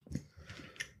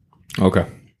Okay.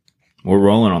 We're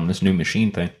rolling on this new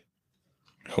machine thing.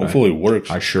 Hopefully it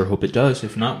works. I sure hope it does.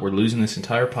 If not, we're losing this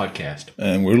entire podcast.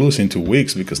 And we're losing 2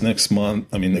 weeks because next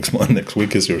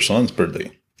week is your son's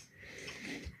birthday.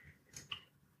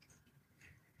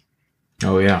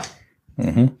 Oh, yeah.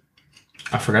 Mm-hmm.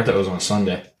 I forgot that was on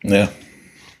Sunday. Yeah,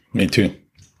 me too.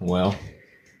 Well.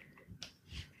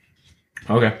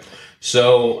 Okay.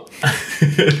 So,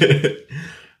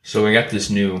 so we got this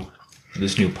new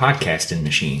podcasting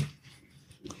machine.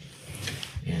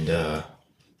 And,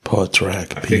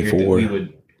 PodTrack I figured that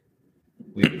P4.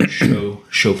 we would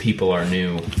show people our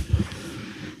new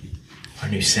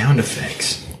sound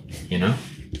effects, you know?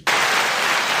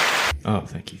 Oh,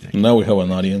 thank you. Now we have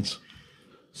an audience.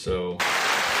 So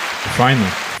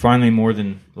finally more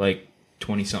than like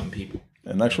 20-something people.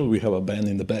 And actually we have a band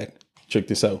in the back. Check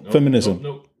this out. Feminism.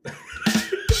 Nope.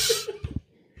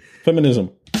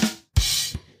 Feminism.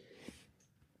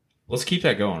 Let's keep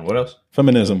that going. What else?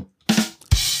 Feminism.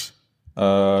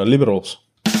 Liberals.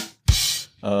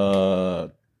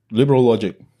 Liberal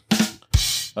logic.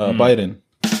 Biden.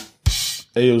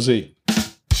 AOZ.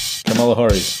 Kamala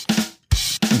Harris.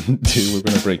 Dude, we're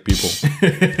gonna break people.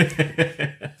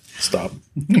 Stop.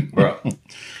 Bro.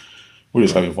 We're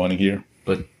just having fun here.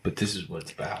 But this is what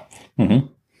it's about. Mm-hmm.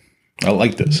 I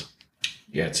like this.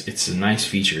 Yeah, it's a nice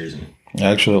feature, isn't it?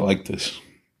 I actually like this.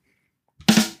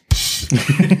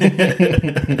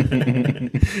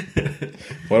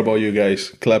 What about you guys?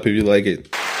 Clap if you like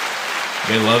it.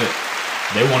 They love it.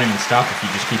 They won't even stop if you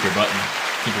just keep your button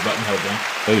held down.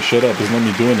 Hey, shut up. It's not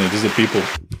me doing it. It's the people.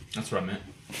 That's what I meant.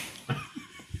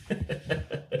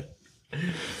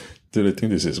 Dude, I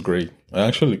think this is great.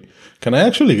 Can I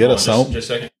actually get a sound? Just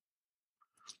a second.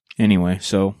 Anyway,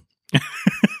 so...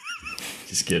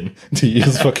 Just kidding. Did you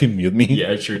just fucking mute me?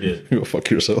 Yeah, I sure did. Go fuck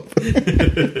yourself.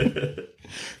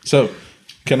 So,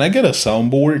 can I get a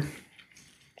soundboard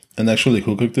and actually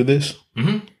hook it to this?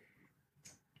 Mm-hmm.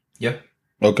 Yeah.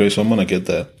 Okay, so I'm gonna get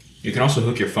that. You can also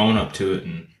hook your phone up to it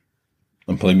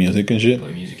And play music and shit?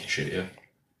 play music and shit, yeah.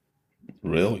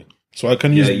 Really? So I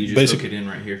can use Yeah, you just hook it in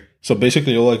right here. So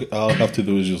basically all I'll have to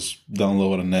do is just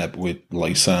download an app with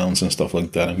like sounds and stuff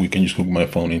like that, and we can just hook my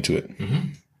phone into it.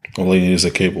 Mm-hmm. All I need is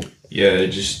a cable. Yeah,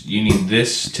 you need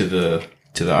this to the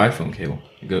iPhone cable.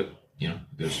 It goes.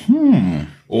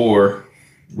 Or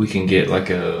we can get like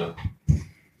a.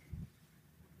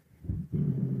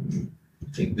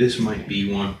 I think this might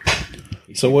be one.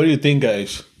 So what do you think,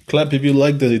 guys? Clap if you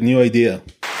like the new idea.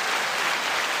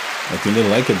 I think they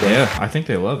like it, bro. Yeah, I think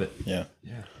they love it. Yeah.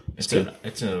 Yeah,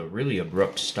 it's a really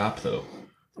abrupt stop though.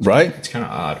 Right? It's kind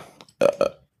of odd.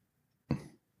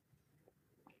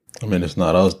 I mean, it's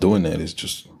not us doing it. It's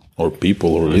just our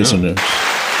people or listeners.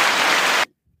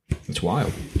 It's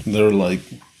wild. They're like,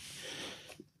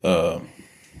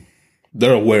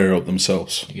 they're aware of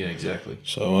themselves. Yeah, exactly.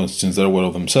 So since they're aware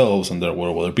of themselves and they're aware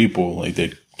of other people, like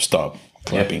they stop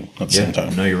clapping at the same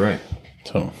time. No, you're right.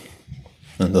 So,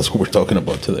 and that's what we're talking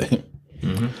about today.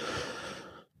 Mm-hmm.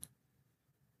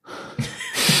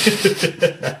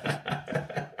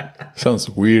 Sounds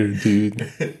weird,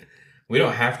 dude. We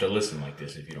don't have to listen like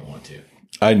this if you don't want to.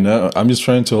 I know. I'm just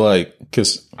trying to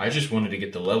because I just wanted to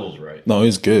get the levels right. no,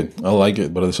 it's good. I like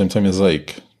it, but at the same time, it's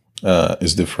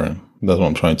it's different. That's what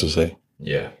I'm trying to say.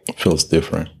 Yeah. It feels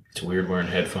different. It's weird wearing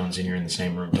headphones and you're in the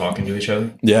same room talking to each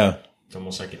other. Yeah. It's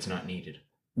almost like it's not needed.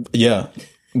 Yeah.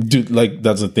 Dude, like,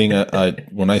 that's the thing. I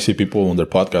when I see people on their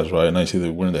podcast, right, and I see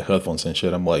they're wearing the headphones and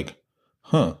shit, I'm like,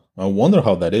 I wonder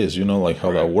how that is, like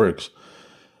how that works.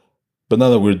 But now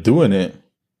that we're doing it,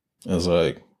 it's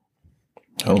like,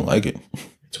 I don't like it.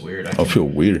 It's weird. I feel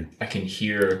weird. I can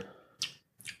hear,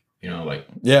 like...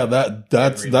 Yeah,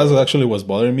 that's actually what's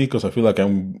bothering me, because I feel like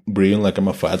I'm breathing like I'm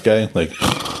a fat guy. Like,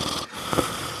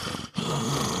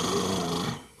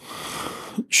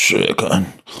 chicken.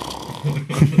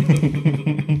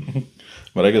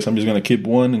 But I guess I'm just going to keep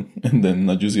one and then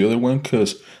not use the other one,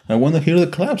 because I want to hear the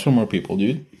claps from more people,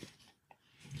 dude.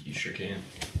 You sure can.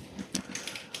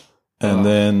 And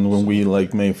then when we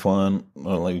make fun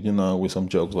or with some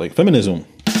jokes like feminism.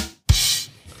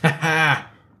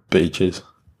 Bitches.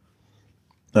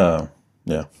 Yeah,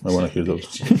 I want to hear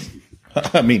those.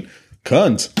 I mean,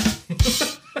 cunts.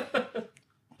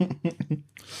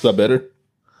 Is that better?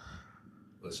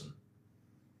 Listen.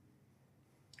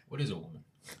 What is a woman?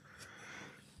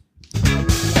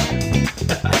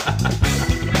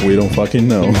 We don't fucking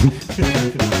know.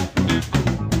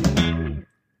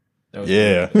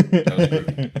 Yeah.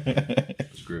 That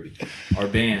was groovy. Our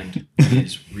band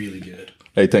is really good.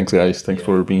 Hey, thanks, guys. Thanks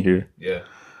for being here. Yeah.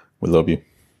 We love you.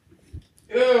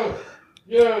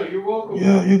 Yeah, you're welcome.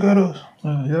 Yeah, you got us.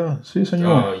 Yeah, see, senor.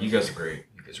 Oh, you guys are great.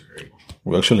 You guys are great.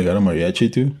 We actually got a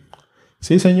mariachi too.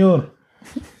 Sí, señor.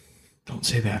 Don't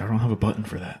say that. I don't have a button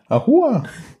for that. Ahua.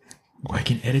 I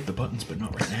can edit the buttons, but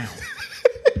not right now.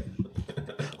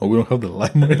 Oh, we don't have the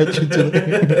live mariachi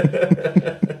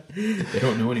today. They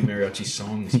don't know any mariachi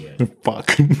songs yet.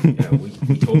 Fuck. Yeah, we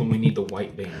told them we need the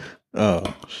white band.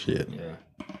 Oh, shit. Yeah.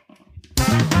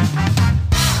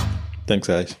 Thanks,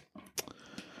 guys.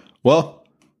 Well,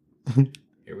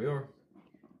 Here we are.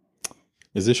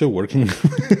 is this show working?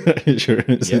 Are you sure?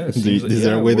 Is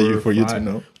there a way that for you to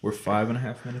know? We're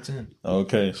 5.5 minutes in.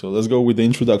 Okay, so let's go with the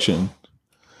introduction.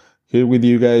 Here with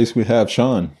you guys, we have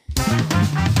Sean.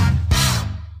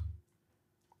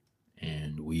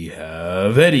 And we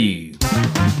have Eddie.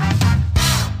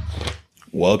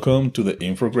 Welcome to the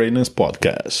Info Greatness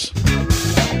Podcast.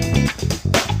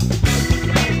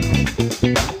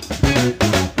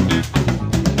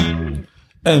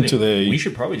 And today... We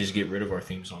should probably just get rid of our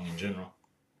theme song in general.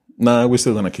 Nah, we're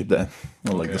still going to keep that.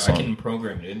 I like the song. I can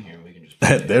program it in here. We can just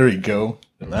play it. There you go.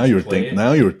 Now you're thinking.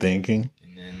 Now you're thinking.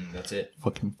 And then that's it.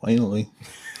 Fucking finally.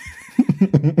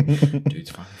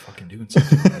 Dude's finally fucking doing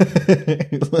something.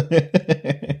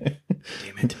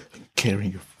 Damn it.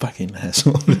 Carrying your fucking ass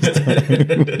all this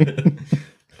time.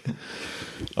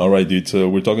 All right, dude. So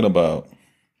we're talking about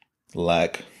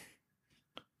lack.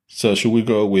 So should we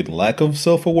go with lack of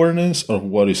self-awareness or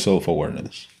what is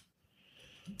self-awareness?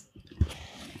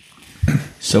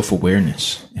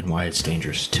 Self-awareness and why it's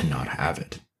dangerous to not have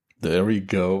it. There we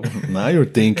go. Now you're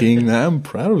thinking. I'm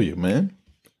proud of you, man.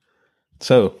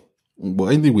 So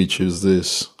why did we choose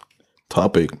this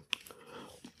topic?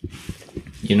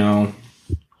 You know,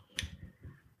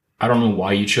 I don't know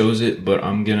why you chose it, but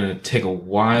I'm going to take a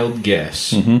wild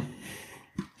guess. Mm-hmm.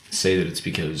 Say that it's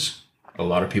because a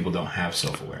lot of people don't have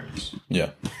self-awareness.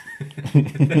 Yeah.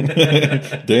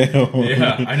 Damn.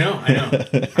 Yeah, I know.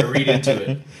 I read into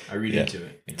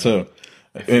it. You know? So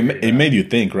it made you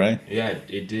think, right? Yeah,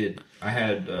 it did. I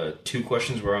had 2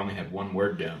 questions where I only had 1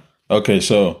 word down. Okay,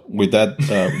 so with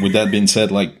that being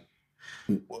said, like,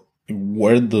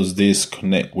 where does this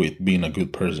connect with being a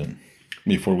good person?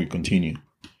 Before we continue,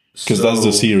 because that's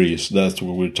the series. That's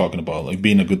what we're talking about, like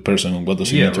being a good person and what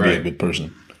does it mean to be a good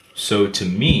person. So to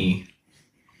me,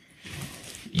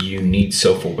 you need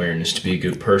self-awareness to be a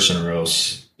good person, or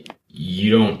else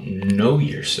you don't know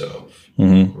yourself,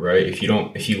 right?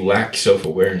 If you lack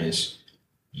self-awareness,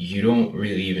 you don't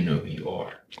really even know who you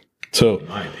are. So, in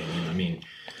my opinion, I mean,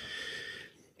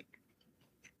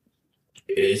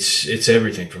 it's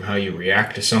everything from how you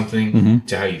react to something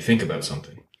to how you think about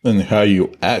something, and how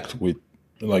you act with,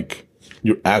 like,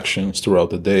 your actions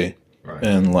throughout the day, right?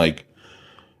 And like,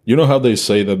 you know how they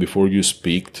say that before you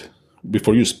speak,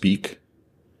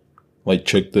 like,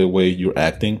 check the way you're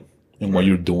acting and what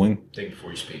you're doing. Think before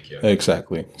you speak, yeah.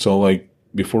 Exactly. So, like,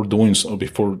 before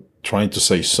trying to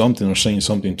say something or saying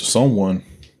something to someone,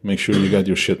 make sure you got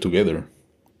your shit together.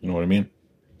 You know what I mean?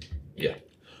 Yeah.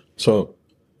 So,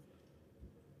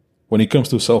 when it comes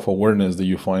to self-awareness, do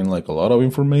you find, like, a lot of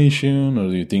information, or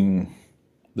do you think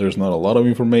there's not a lot of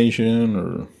information,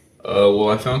 or? Well,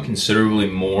 I found considerably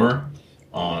more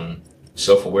on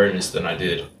self-awareness than I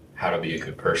did how to be a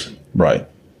good person. Right.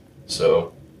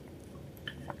 So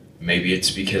maybe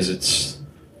it's because it's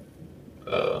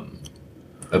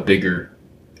a bigger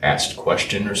asked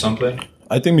question or something.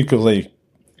 I think because, like,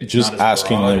 it's just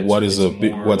asking broad, like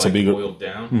what's a bigger boiled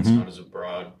down. It's not as a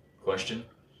broad question.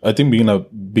 I think being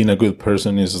a good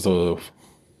person is an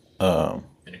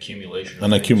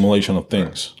accumulation of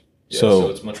things. Right. Yeah, so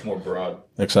it's much more broad.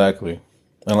 Exactly.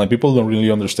 And, like, people don't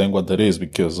really understand what that is,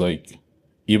 because, like,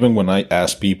 even when I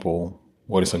ask people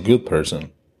what is a good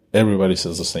person, everybody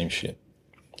says the same shit.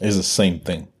 It's the same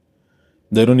thing.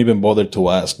 They don't even bother to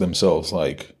ask themselves,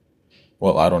 like,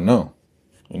 well, I don't know.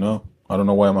 You know? I don't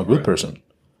know why I'm a good person.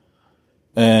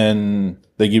 And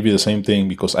they give you the same thing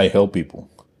because I help people.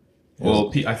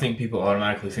 Well, I think people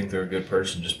automatically think they're a good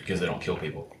person just because they don't kill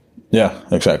people. Yeah,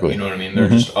 exactly. You know what I mean? They're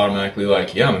just automatically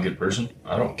like, yeah, I'm a good person.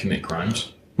 I don't commit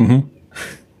crimes.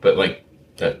 But, like,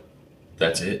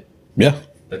 that's it. Yeah.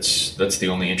 That's the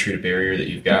only entry to barrier that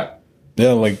you've got.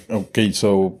 Yeah, like, okay,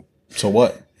 so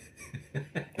what?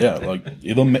 Yeah, like,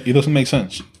 it doesn't make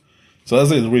sense. So that's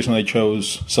the reason I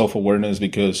chose self-awareness,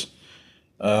 because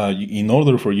in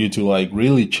order for you to, like,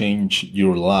 really change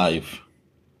your life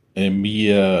and be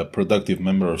a productive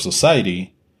member of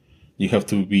society, you have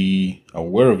to be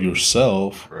aware of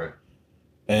yourself, right,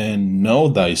 and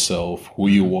know thyself, who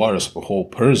you are as a whole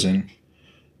person,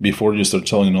 before you start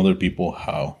telling other people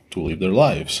how to live their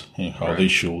lives and how they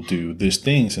should do these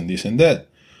things and this and that.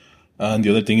 And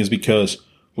the other thing is because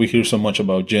we hear so much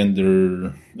about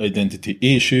gender identity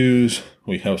issues,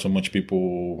 we have so much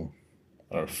people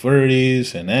are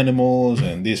furries and animals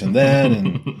and this and that,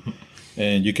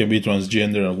 and you can be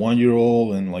transgender at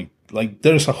 1-year-old, and like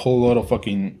there's a whole lot of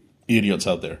fucking idiots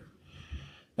out there,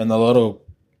 and a lot of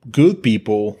good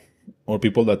people or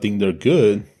people that think they're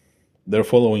good, they're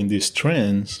following these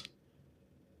trends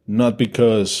not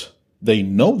because they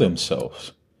know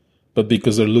themselves, but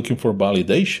because they're looking for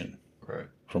validation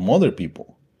from other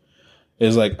people.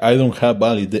 It's like I don't have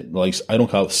I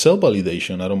don't have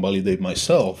self-validation. I don't validate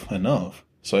myself enough.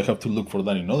 So I have to look for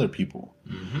that in other people.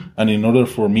 Mm-hmm. And in order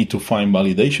for me to find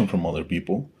validation from other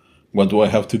people, what do I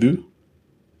have to do?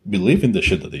 Believe in the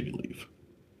shit that they believe.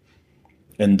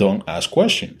 And don't ask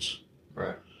questions.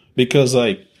 Right. Because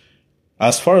like,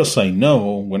 as far as I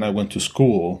know, when I went to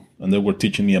school and they were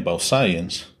teaching me about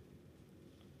science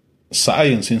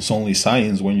is only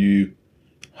science when you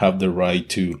have the right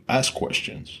to ask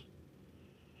questions.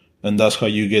 And that's how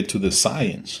you get to the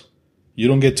science. You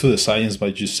don't get to the science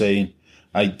by just saying,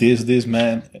 I did this,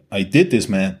 man,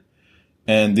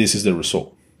 and this is the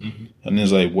result. Mm-hmm. And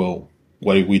it's like, well,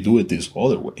 what if we do it this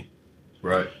other way?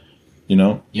 Right. You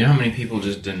know? You know how many people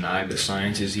just deny that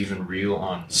science is even real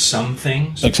on some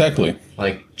things? Exactly.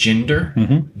 Like gender,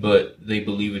 but they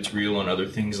believe it's real on other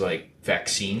things like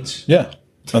vaccines. Yeah.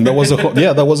 And that was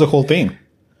the whole thing.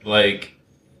 Like,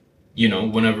 you know,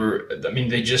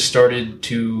 they just started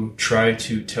to try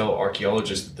to tell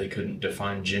archaeologists that they couldn't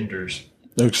define genders.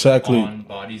 Exactly. On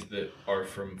bodies that are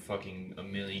from fucking a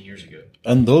million years ago.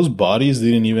 And those bodies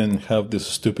didn't even have this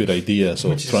stupid ideas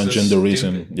of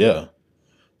transgenderism. So yeah.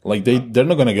 Like, they're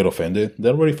not going to get offended.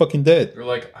 They're already fucking dead. They're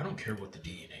like, I don't care what the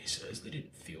DNA says. They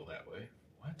didn't feel that way.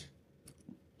 What?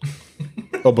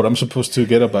 Oh, but I'm supposed to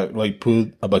get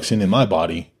put a vaccine in my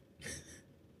body.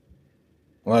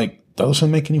 Like, that doesn't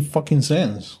make any fucking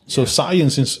sense. So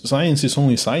science is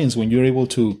only science when you're able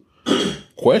to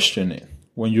question it.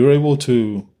 When you're able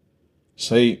to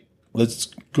say, let's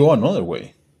go another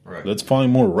way. Right. Let's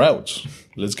find more routes.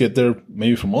 Let's get there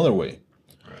maybe from other way.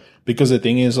 Right. Because the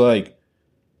thing is like,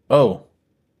 my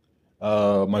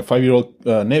 5-year-old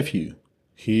nephew,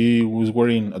 he was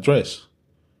wearing a dress.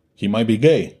 He might be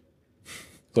gay.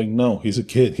 It's like, no, he's a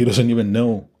kid. He doesn't even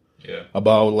know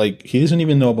he doesn't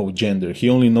even know about gender. He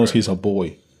only knows he's a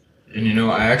boy. And you know,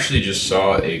 I actually just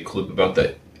saw a clip about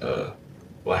that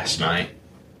last night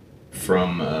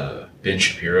from Ben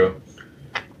Shapiro.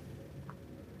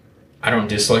 I don't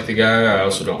dislike the guy. I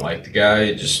also don't like the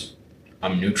guy.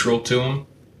 I'm neutral to him.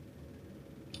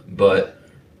 But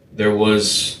there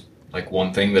was like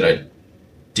one thing that I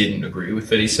didn't agree with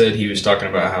that he said. He was talking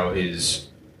about how his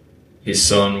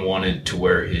son wanted to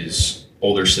wear his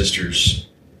older sister's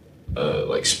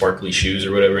like sparkly shoes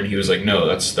or whatever, and he was like, no,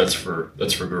 that's for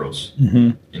girls. Mm-hmm.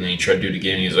 And then he tried to do it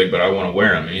again, and he's like, but I want to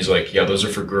wear them. And he's like, yeah, those are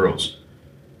for girls.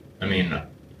 I mean,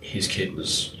 his kid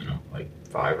was, like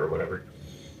 5 or whatever.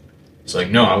 It's like,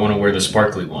 no, I want to wear the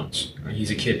sparkly ones. He's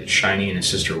a kid, it's shiny, and his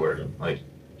sister wears them. Like,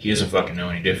 he doesn't fucking know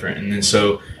any different. And then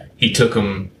so he took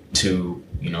him to,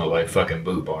 like fucking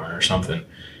Boot Barn or something,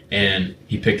 and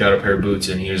he picked out a pair of boots,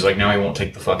 and he was like, now he won't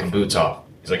take the fucking boots off.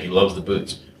 He's like, he loves the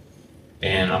boots.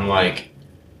 And I'm like,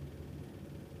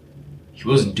 he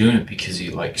wasn't doing it because he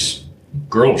likes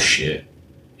girl shit.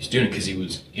 He's doing it because he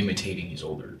was imitating his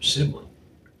older sibling.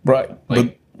 Right.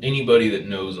 Like, anybody that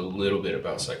knows a little bit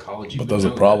about psychology. But there's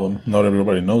a problem. That. Not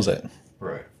everybody knows that.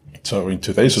 Right. So in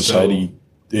today's society,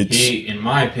 in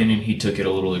my opinion, he took it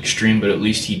a little extreme, but at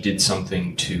least he did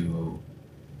something to,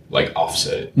 like,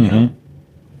 offset it. You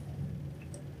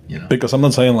know? Because I'm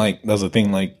not saying, like, that's the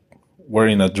thing, like,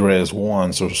 wearing a dress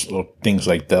once or things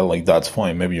like that, like, that's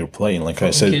fine. Maybe you're playing, like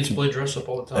I said. Kids play dress up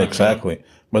all the time. Exactly.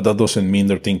 But that doesn't mean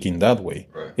they're thinking that way.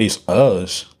 Right. It's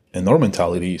us and our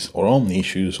mentalities, our own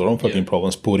issues, our own fucking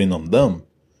problems putting on them.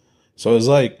 So it's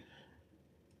like,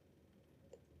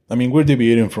 I mean, we're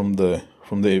deviating from the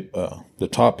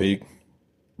topic,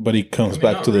 but it comes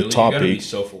back to the topic. You gotta be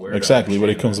self-aware. Exactly, but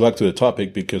it comes back to the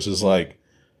topic because it's like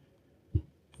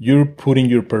you're putting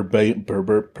your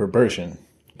perversion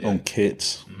on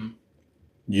kids. Mm-hmm.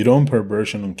 You don't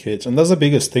perversion on kids, and that's the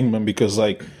biggest thing, man. Because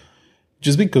like,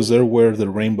 just because they wear the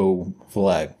rainbow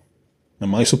flag,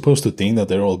 am I supposed to think that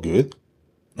they're all good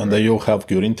and they all have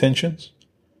good intentions?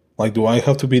 Like, do I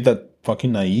have to be that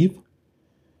fucking naive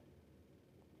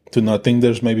to not think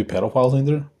there's maybe pedophiles in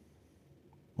there?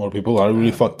 Or people are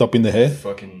really fucked up in the head?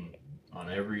 Fucking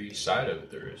on every side of it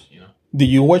there is, Did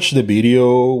you watch the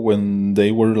video when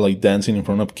they were like dancing in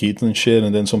front of kids and shit,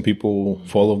 and then some people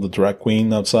followed the drag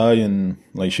queen outside and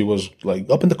like she was like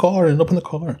up in the car?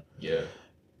 Yeah.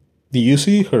 Did you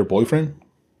see her boyfriend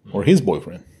or his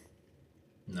boyfriend?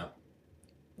 No.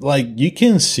 Like, you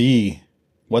can see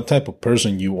what type of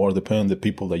person you are depending on the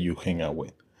people that you hang out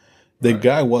with. The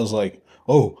guy was like,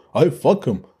 "Oh, I fuck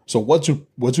him. So what's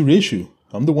your issue?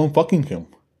 I'm the one fucking him."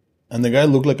 And the guy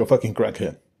looked like a fucking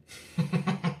crackhead. I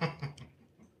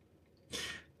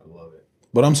love it.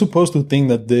 But I'm supposed to think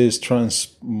that this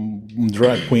trans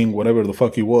drag queen, whatever the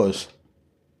fuck he was,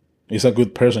 is a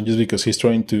good person just because he's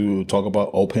trying to talk about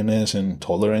openness and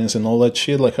tolerance and all that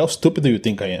shit. Like, how stupid do you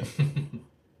think I am?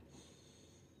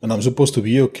 And I'm supposed to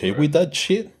be okay with that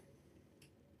shit?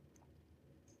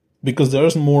 Because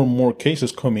there's more and more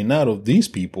cases coming out of these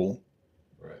people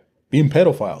being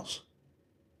pedophiles.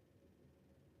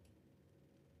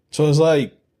 So it's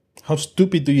like, how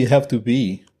stupid do you have to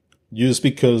be just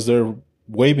because they're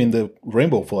waving the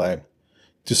rainbow flag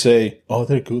to say, oh,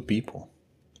 they're good people.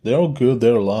 They're all good,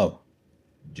 they're love.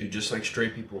 Dude, just like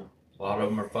straight people. A lot of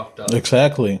them are fucked up.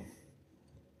 Exactly.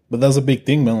 But that's a big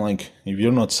thing, man. Like, if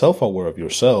you're not self-aware of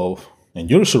yourself and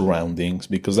your surroundings,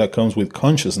 because that comes with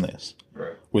consciousness.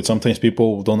 Right. Which sometimes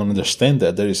people don't understand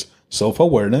that there is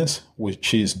self-awareness,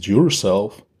 which is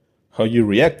yourself, how you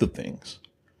react to things.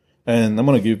 And I'm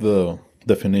going to give the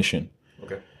definition.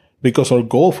 Okay. Because our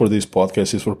goal for this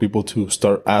podcast is for people to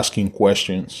start asking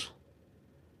questions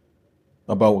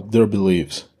about their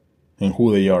beliefs and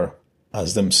who they are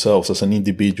as themselves, as an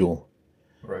individual.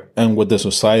 Right. And with the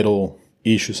societal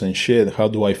issues and shit, how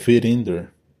do I fit in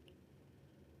there?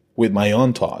 With my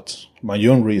own thoughts, my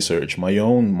own research, my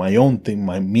own thing,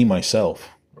 myself.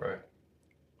 Right.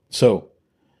 So,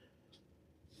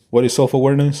 what is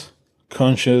self-awareness?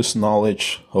 Conscious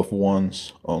knowledge of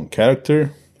one's own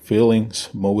character, feelings,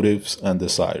 motives, and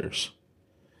desires.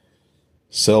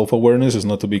 Self-awareness is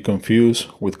not to be confused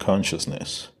with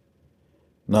consciousness.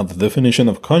 Now, the definition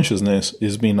of consciousness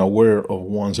is being aware of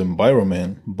one's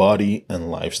environment, body,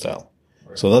 and lifestyle.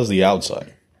 Right. So that's the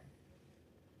outside.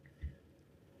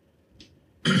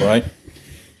 Right?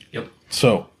 Yep.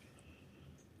 So,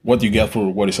 what do you get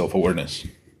for what is self-awareness?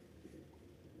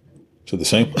 So the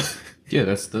same? Yeah,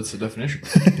 that's the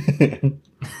definition.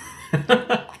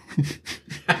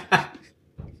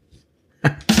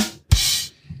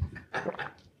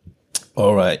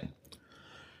 All right.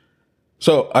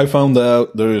 So I found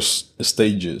out there's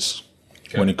stages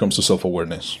when it comes to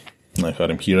self-awareness. I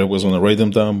had them here. I was going to write them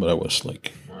down, but I was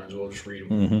like... Might as well just read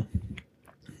them. Mm-hmm.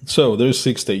 So there's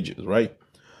 6 stages, right?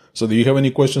 So do you have any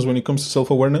questions when it comes to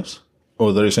self-awareness?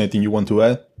 Or there is anything you want to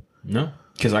add? No,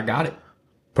 because I got it.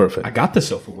 Perfect. I got the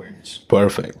self-awareness.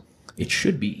 Perfect. It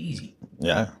should be easy.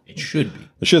 Yeah. It should be.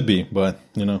 It should be, but,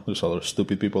 there's other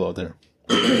stupid people out there.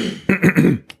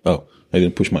 Oh, I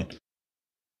didn't push mine.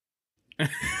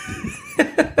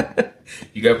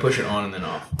 You gotta push it on and then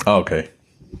off. Okay.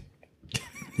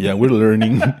 Yeah, we're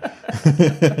learning.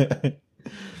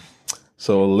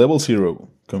 So, level 0,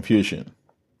 confusion.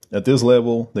 At this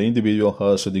level, the individual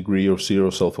has a degree of 0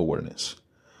 self-awareness.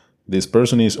 This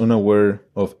person is unaware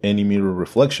of any mirror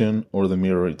reflection or the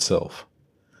mirror itself.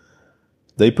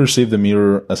 They perceive the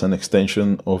mirror as an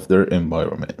extension of their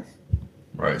environment.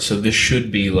 Right, so this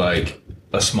should be like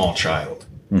a small child.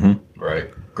 Mm-hmm.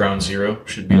 Right? Ground zero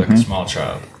should be like a small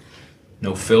child.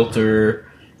 No filter,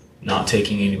 not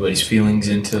taking anybody's feelings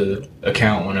into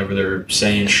account whenever they're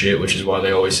saying shit, which is why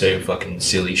they always say fucking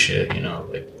silly shit,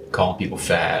 like calling people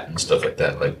fat and stuff like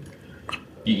that. Like,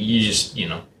 you just,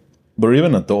 But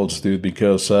even adults, dude,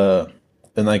 because,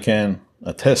 and I can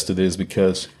attest to this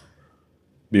because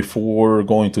before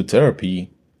going to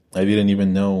therapy, I didn't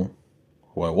even know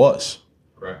who I was.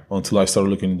 Right. Until I started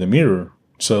looking in the mirror.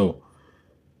 So,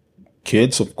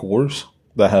 kids, of course,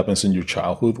 that happens in your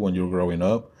childhood when you're growing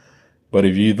up. But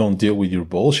if you don't deal with your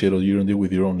bullshit or you don't deal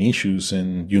with your own issues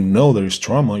and there's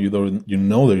trauma,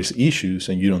 there's issues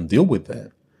and you don't deal with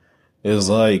that, it's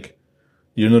like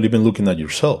you're not even looking at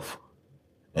yourself.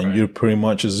 And right. You're pretty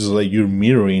much, it's just like you're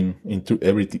mirroring into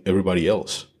everybody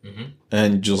else. Mm-hmm.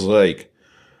 And just like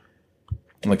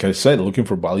I said, looking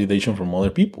for validation from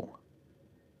other people.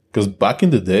 Because back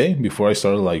in the day, before I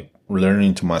started like learning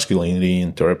into masculinity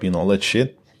and therapy and all that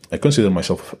shit, I considered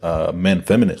myself a man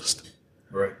feminist.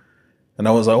 Right. And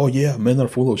I was like, oh yeah, men are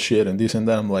full of shit and this and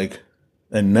that. I'm like,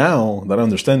 and now that I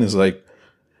understand is like,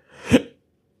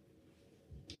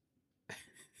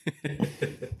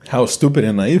 how stupid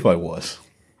and naive I was.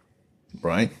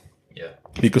 Right? Yeah.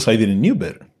 Because I didn't know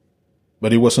better.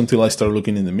 But it wasn't until I started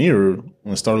looking in the mirror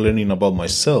and started learning about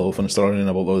myself and started learning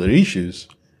about other issues.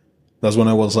 That's when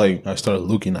I started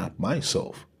looking at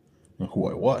myself and who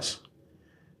I was.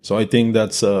 So I think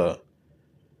that's the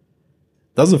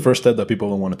first step that people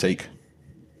don't want to take.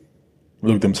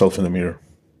 Look themselves in the mirror.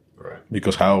 Right.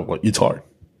 Because it's hard.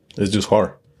 It's just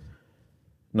hard.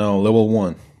 Now, level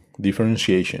 1,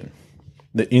 differentiation.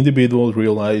 The individuals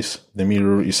realize the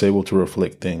mirror is able to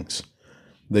reflect things.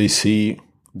 They see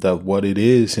that what it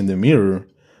is in the mirror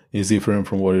is different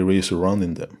from what it is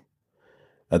surrounding them.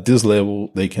 At this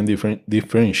level, they can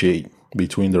differentiate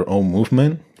between their own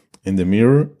movement in the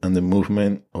mirror and the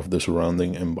movement of the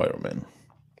surrounding environment.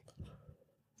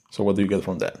 So what do you get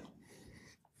from that?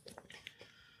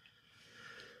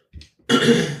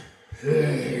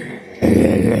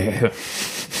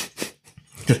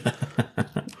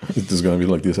 Is this going to be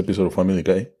like this episode of Family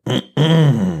Guy?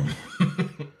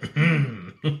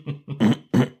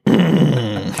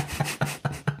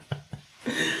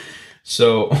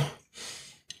 So,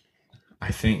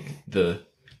 I think the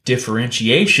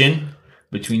differentiation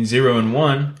between 0 and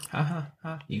 1,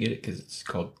 you get it because it's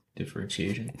called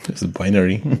differentiation. It's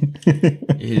binary.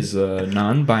 Is a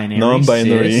non-binary.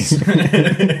 Non-binary.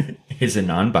 Is a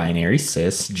non-binary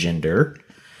cisgender.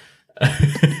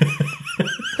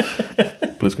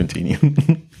 Please continue.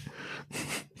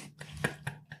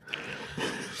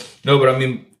 No, but I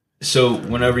mean, so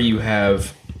whenever you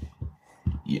have,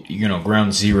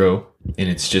 ground zero and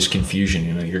it's just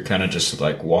confusion, you're kind of just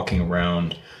like walking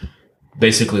around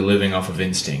basically living off of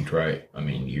instinct, right? I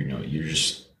mean,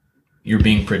 you're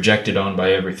being projected on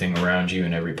by everything around you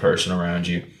and every person around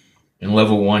you. In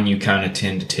level 1, you kind of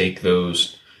tend to take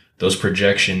those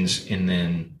projections and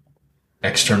then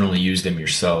externally use them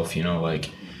yourself. Like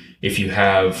if you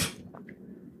have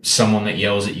someone that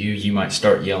yells at you, you might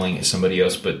start yelling at somebody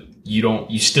else, but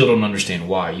you still don't understand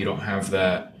why. You don't have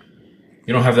that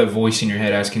voice in your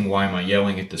head asking, why am I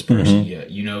yelling at this person yet?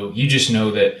 You just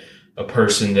know that a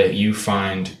person that you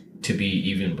find to be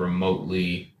even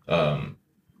remotely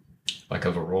like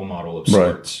of a role model of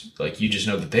sorts, like you just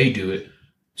know that they do it,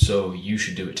 so you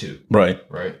should do it too. Right.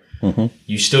 Mm-hmm.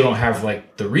 You still don't have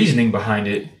like the reasoning behind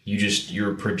it.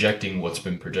 You're projecting what's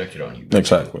been projected on you.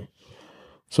 Exactly.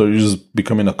 So you're just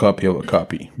becoming a copy of a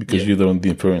copy because you don't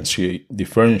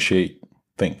differentiate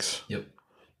things. Yep.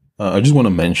 I just want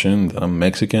to mention that I'm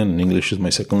Mexican and English is my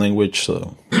second language,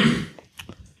 so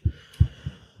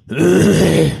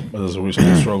that's the reason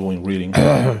I'm struggling reading.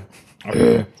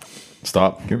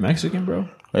 Stop. You're Mexican, bro?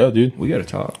 Yeah, dude. We gotta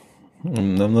talk.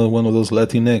 I'm not one of those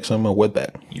Latinx. I'm a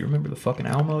wetback. You remember the fucking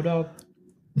Alamo, dog?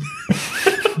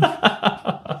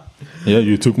 Yeah,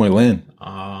 you took my land.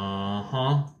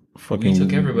 Uh-huh. Fucking we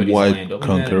took everybody's white land. Don't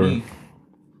conqueror.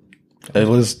 Hey,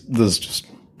 let's just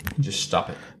stop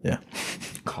it. Yeah.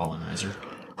 Colonizer.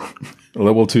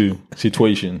 Level 2,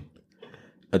 situation.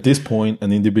 At this point,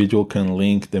 an individual can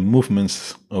link the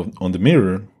movements on the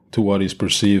mirror to what is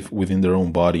perceived within their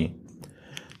own body.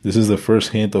 This is the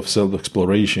first hint of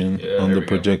self-exploration on the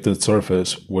projected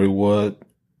surface, where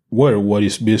what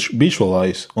is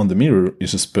visualized on the mirror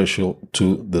is special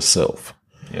to the self.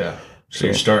 Yeah. So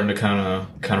you're starting to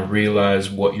kind of realize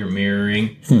what you're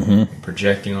mirroring,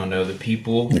 projecting onto other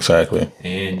people. Exactly.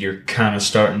 And you're kind of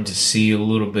starting to see a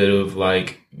little bit of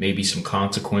like maybe some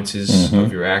consequences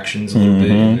of your actions a little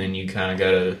bit. And then you kind of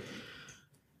got to,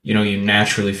 you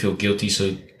naturally feel guilty.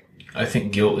 So I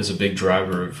think guilt is a big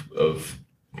driver of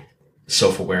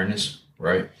self-awareness,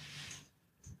 right?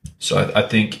 So I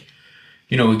think,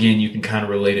 again, you can kind of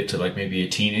relate it to like maybe a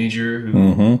teenager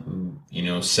who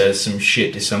says some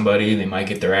shit to somebody, they might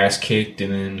get their ass kicked,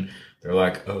 and then they're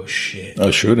like, oh shit. I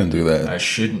shouldn't do that. I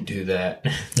shouldn't do that.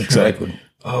 Exactly. Like,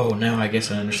 oh, now I guess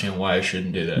I understand why I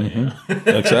shouldn't do that.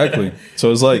 Exactly.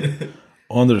 So it's like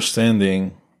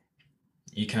understanding.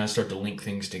 You kind of start to link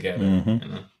things together.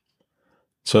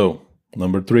 So,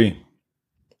 number 3.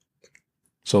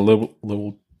 So level,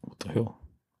 what the hell?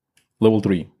 Level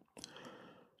 3.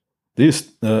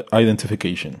 This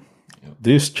identification.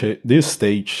 Yep. This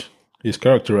stage is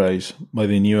characterized by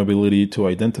the new ability to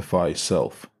identify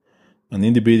self. An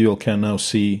individual can now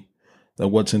see that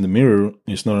what's in the mirror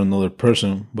is not another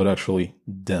person, but actually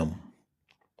them.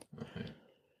 Okay.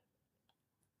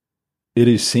 It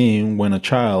is seen when a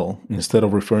child, instead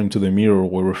of referring to the mirror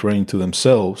or referring to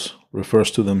themselves,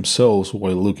 refers to themselves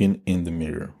while looking in the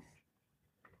mirror.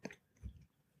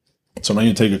 So now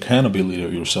you take accountability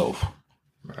of yourself.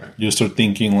 Right. You start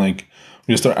thinking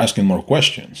you start asking more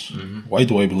questions. Why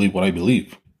do I believe what I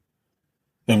believe?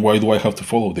 And why do I have to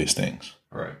follow these things?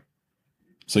 Right.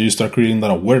 So you start creating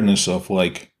that awareness of a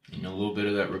little bit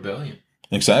of that rebellion.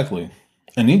 Exactly.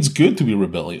 And it's good to be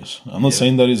rebellious. I'm not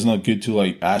saying that it's not good to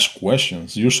ask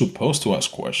questions. You're supposed to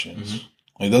ask questions.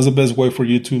 That's the best way for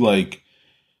you to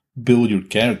build your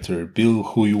character, build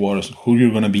who you are, who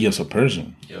you're going to be as a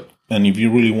person. Yep. And if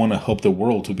you really want to help the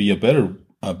world to be a better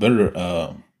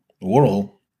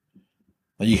world,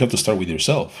 you have to start with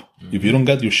yourself. If you don't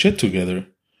get your shit together,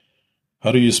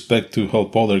 how do you expect to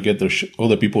help other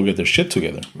people get their shit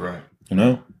together? Right. You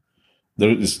know,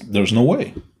 there's no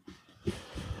way.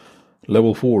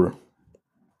 Level 4,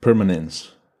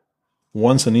 permanence.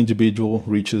 Once an individual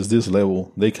reaches this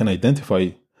level, they can identify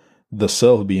the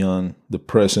self beyond the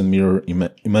present mirror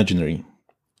imaginary.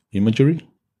 Imagery?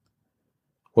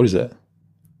 What is that?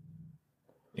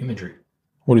 Imagery.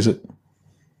 What is it?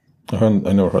 I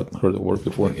never heard the word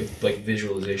before. Like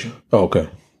visualization. Oh, okay.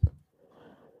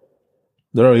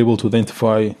 They are able to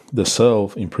identify the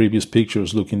self in previous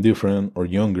pictures looking different or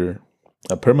younger.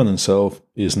 A permanent self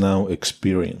is now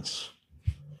experience.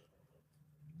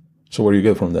 So what do you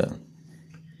get from that?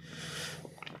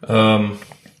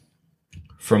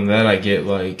 From that I get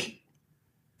like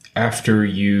after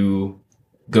you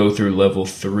go through level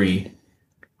 3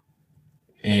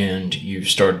 and you've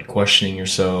started questioning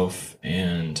yourself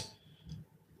and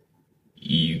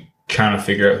you kind of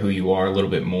figure out who you are a little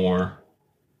bit more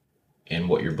and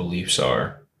what your beliefs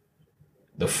are.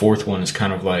 The 4th one is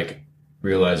kind of like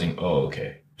realizing, oh,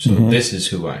 okay, so this is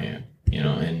who I am, you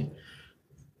know, and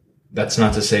that's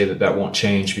not to say that won't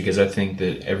change, because I think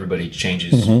that everybody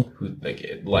changes.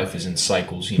 Like life is in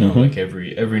cycles, you know, like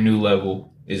every new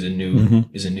level is a new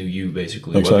you,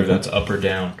 basically, exactly. Whether that's up or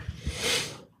down.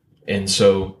 And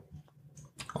so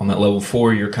on that level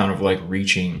 4, you're kind of like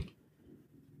reaching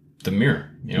the mirror,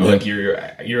 you know, like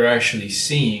you're actually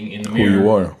seeing in the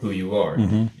mirror who you are,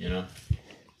 you know.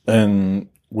 And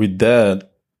with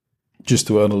that, just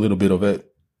to add a little bit of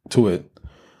it to it,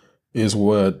 is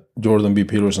what Jordan B.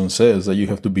 Peterson says, that you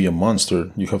have to be a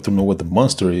monster. You have to know what the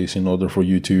monster is in order for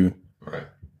you to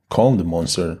calm the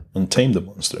monster and tame the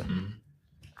monster.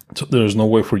 So there's no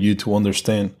way for you to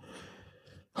understand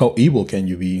how evil can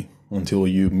you be until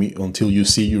you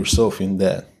see yourself in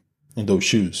those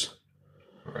shoes.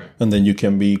 Right. And then you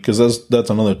can be, because that's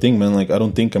another thing, man. Like, I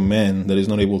don't think a man that is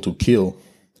not able to kill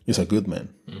is a good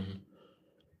man.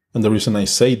 And the reason I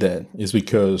say that is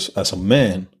because as a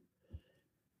man,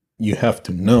 you have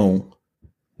to know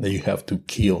that you have to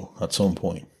kill at some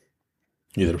point,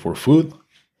 either for food,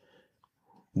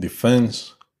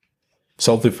 defense,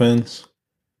 self-defense.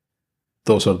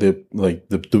 Those are the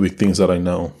 2 big things that I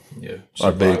know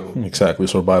are big. Exactly,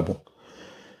 survival.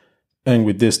 And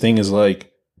with this thing is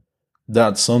like,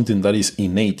 that's something that is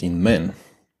innate in men.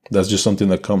 That's just something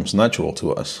that comes natural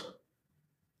to us.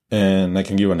 And I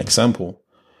can give an example.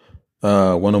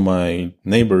 One of my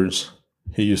neighbors,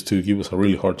 he used to give us a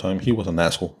really hard time. He was an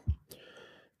asshole.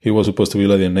 He was supposed to be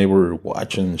like a neighbor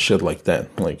watch and shit like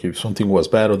that. Like if something was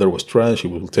bad or there was trash, he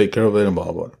would take care of it and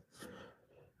blah, blah, blah.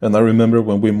 And I remember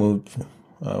when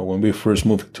we first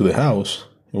moved to the house,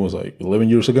 it was like 11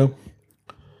 years ago.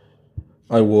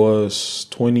 I was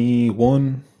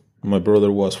 21. My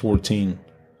brother was 14.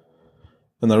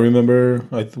 And I remember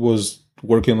I was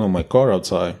working on my car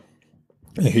outside.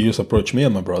 And he just approached me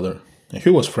and my brother. And he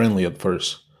was friendly at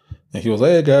first. And he was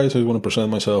like, hey guys, I just want to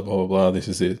present myself, blah, blah, blah, this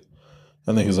is it.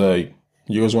 And then he's like,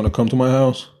 you guys want to come to my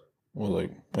house? I was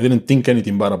like, I didn't think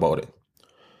anything bad about it.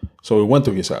 So we went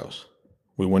to his house.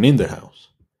 We went in the house.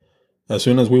 As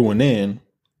soon as we went in,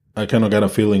 I kind of got a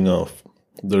feeling of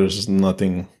there's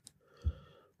nothing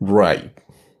right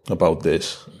about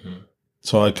this.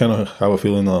 So I kind of have a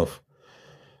feeling of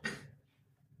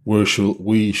we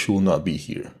should not be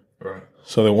here. Right.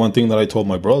 So the one thing that I told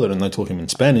my brother, and I told him in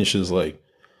Spanish, is like,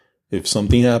 if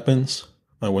something happens,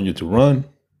 I want you to run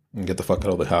and get the fuck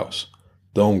out of the house.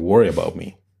 Don't worry about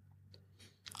me.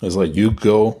 It's like, you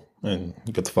go and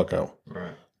get the fuck out.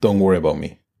 Right. Don't worry about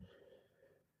me.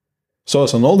 So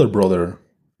as an older brother,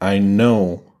 I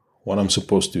know what I'm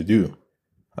supposed to do.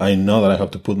 I know that I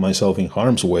have to put myself in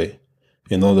harm's way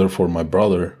in order for my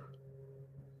brother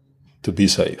to be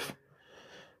safe.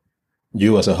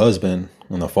 You as a husband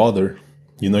and a father,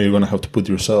 you know you're going to have to put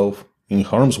yourself in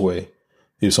harm's way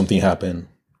if something happened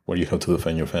where you have to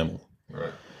defend your family.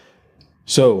 Right.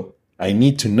 So I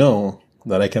need to know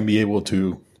that I can be able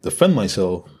to defend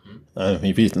myself, and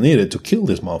if it's needed, to kill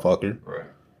this motherfucker, right,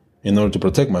 in order to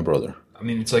protect my brother. I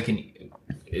mean, it's as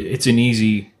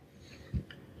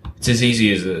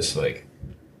easy as this. Like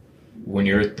when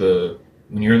you're in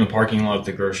the parking lot of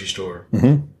the grocery store,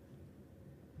 do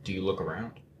you look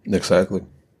around? Exactly.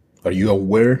 Are you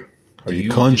aware? Are you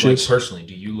conscious? Like, personally,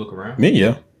 do you look around? Me,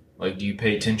 yeah. Like, do you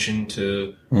pay attention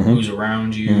to who's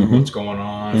around you, what's going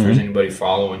on, if there's anybody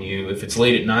following you? If it's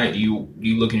late at night, do you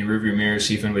look in your rearview mirror,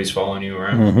 see if anybody's following you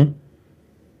around?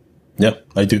 Yeah,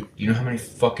 I do. Do you know how many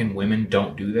fucking women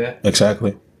don't do that?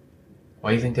 Exactly. Why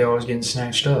do you think they're always getting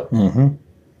snatched up? They're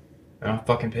not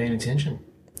fucking paying attention.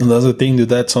 And that's the thing, dude.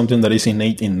 That's something that is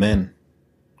innate in men.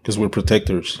 Because we're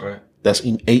protectors. Right. That's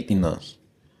innate in us.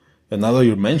 And now that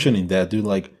you're mentioning that, dude,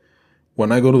 like,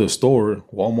 when I go to the store,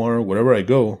 Walmart, wherever I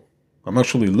go, I'm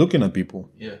actually looking at people.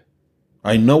 Yeah.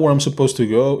 I know where I'm supposed to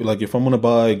go. Like if I'm going to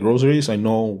buy groceries, I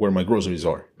know where my groceries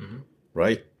are. Mm-hmm.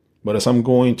 Right? But as I'm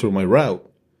going through my route,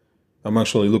 I'm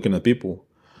actually looking at people.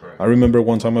 Right. I remember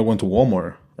one time I went to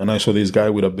Walmart and I saw this guy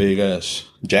with a big ass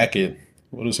jacket.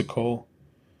 What is it called?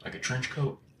 Like a trench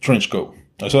coat? Trench coat.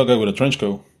 I saw a guy with a trench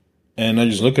coat and I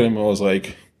just looked at him and I was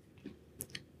like,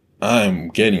 I'm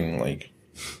getting like,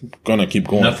 gonna keep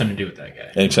going. Nothing to do with that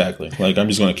guy. Exactly. Like I'm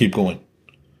just gonna keep going.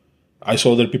 I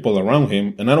saw other people around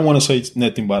him and I don't want to say it's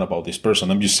nothing bad about this person.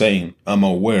 I'm just saying I'm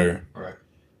aware that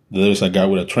there's a guy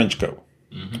with a trench coat.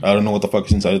 Mm-hmm. I don't know what the fuck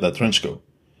is inside of that trench coat.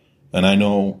 And I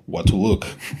know what to look.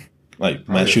 Like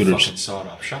mass shooters. Fucking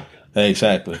sawed-off shotgun.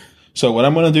 Exactly. So what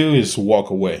I'm going to do is walk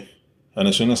away. And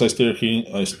as soon as I start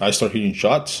hearing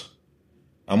shots,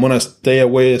 I'm going to stay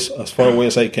away as far away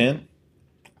as I can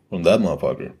from that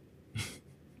motherfucker.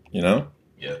 You know?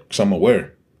 Yeah. Because I'm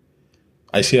aware.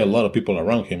 I see a lot of people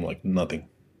around him like nothing.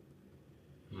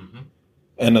 Mm-hmm.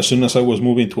 And as soon as I was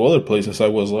moving to other places, I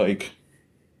was like,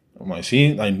 am I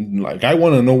seeing? I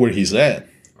want to know where he's at.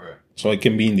 Right. So I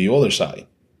can be in the other side.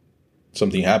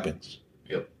 Something happens.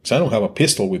 Yep. Because I don't have a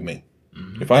pistol with me.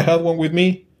 Mm-hmm. If I had one with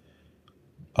me,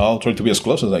 I'll try to be as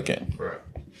close as I can. Right.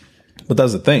 But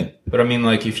that's the thing. But I mean,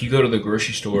 like, if you go to the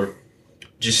grocery store,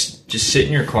 just sit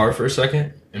in your car for a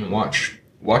second and watch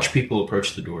people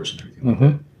approach the doors and everything. Mm-hmm.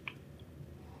 Like that.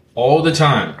 All the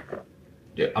time.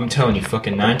 I'm telling you,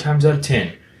 fucking 9 times out of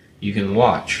 10, you can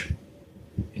watch,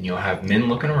 and you'll have men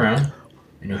looking around,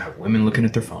 and you'll have women looking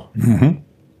at their phone.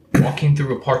 Mm-hmm. Walking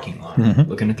through a parking lot,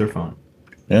 looking at their phone.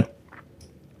 Yeah.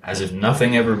 As if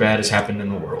nothing ever bad has happened in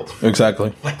the world.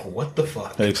 Exactly. Like, what the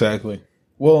fuck? Exactly.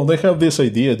 Well, they have this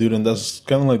idea, dude, and that's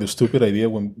kind of like the stupid idea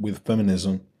with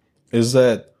feminism, is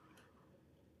that,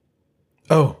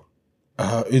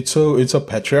 it's a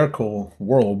patriarchal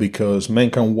world because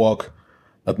men can walk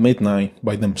at midnight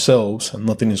by themselves and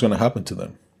nothing is going to happen to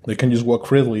them. They can just walk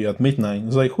freely at midnight.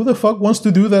 It's like, who the fuck wants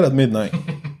to do that at midnight?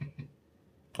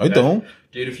 I don't.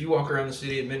 Dude, if you walk around the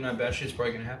city at midnight, bad shit's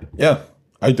probably going to happen. Yeah,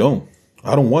 I don't.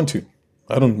 I don't want to.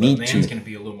 I don't need to. Man's going to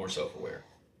be a little more self-aware.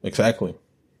 Exactly.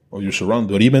 Or you're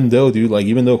surrounded. But even though, dude,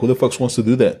 who the fuck wants to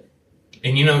do that?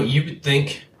 And you would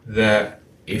think that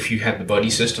if you had the buddy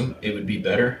system, it would be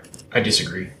better. I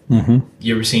disagree. Mm-hmm.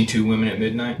 You ever seen 2 women at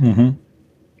midnight? Mm-hmm.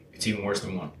 It's even worse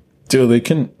than 1. Dude, they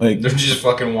can, like... They're just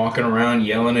fucking walking around,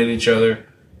 yelling at each other.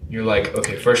 You're like,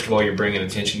 okay, first of all, you're bringing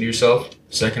attention to yourself.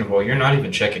 Second of all, you're not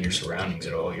even checking your surroundings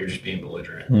at all. You're just being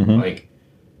belligerent. Mm-hmm. Like,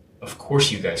 of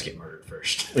course you guys get murdered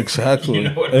first. Exactly. You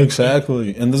know what I mean?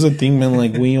 Exactly. And that's the thing, man.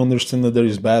 Like, we understand that there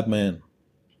is bad men.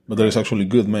 But there is actually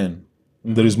good men.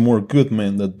 And there is more good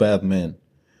men than bad men.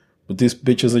 But these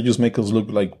bitches, they just make us look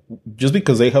like... Just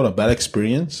because they have a bad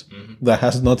experience that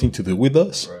has nothing to do with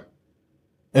us,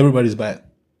 everybody's bad.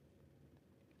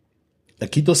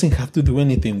 Like, it doesn't have to do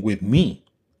anything with me.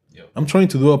 Yep. I'm trying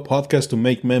to do a podcast to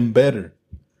make men better.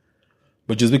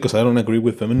 But just because I don't agree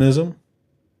with feminism,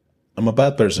 I'm a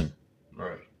bad person.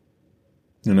 Right.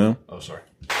 You know? Oh, sorry.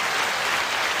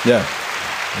 Yeah.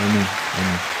 I mean.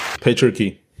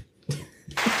 Patriarchy.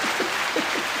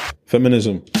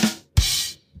 Feminism.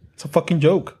 It's a fucking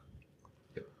joke.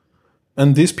 Yep.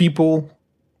 And these people,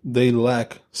 they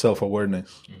lack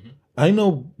self-awareness. Mm-hmm. I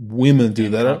know women do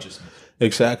that.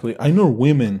 Exactly. I know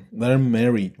women that are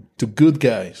married to good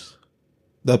guys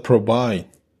that provide,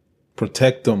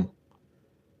 protect them.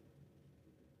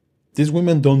 These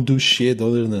women don't do shit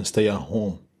other than stay at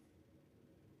home.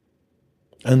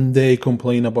 And they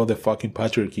complain about the fucking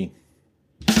patriarchy.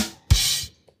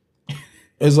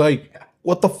 It's like,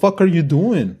 what the fuck are you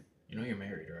doing? You know you're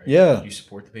married, right? Yeah. You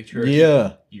support the patriarchy?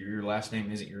 Yeah. Your last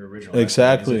name isn't your original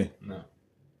exactly. last name, is it? No.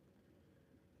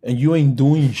 And you ain't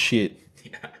doing shit.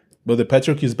 Yeah. But the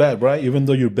patriarchy is bad, right? Even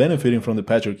though you're benefiting from the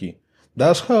patriarchy.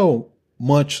 That's how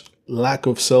much lack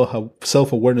of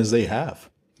self-awareness they have.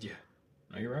 Yeah.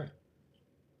 No, you're right.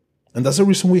 And that's the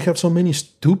reason we have so many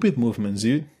stupid movements,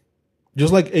 dude.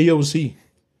 Just like AOC.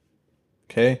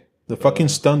 Okay? The fucking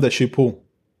stunt that she pulled.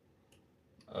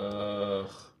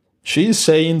 She's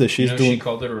saying that she's doing... She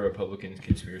called it a Republican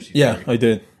conspiracy theory. Yeah, I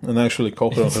did. And I actually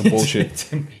called her on her bullshit.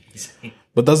 It's amazing.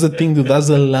 But that's the thing, dude. That's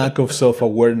the lack of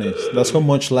self-awareness. That's how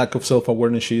much lack of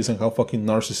self-awareness she is and how fucking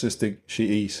narcissistic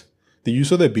she is. Did you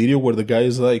saw the video where the guy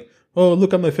is like, oh,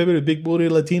 look at my favorite big booty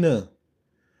Latina?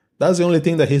 That's the only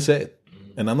thing that he said.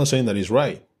 And I'm not saying that he's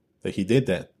right, that he did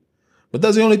that. But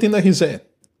that's the only thing that he said.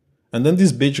 And then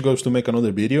this bitch goes to make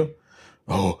another video.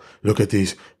 Oh, look at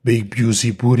this big juicy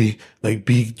booty, like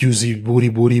big juicy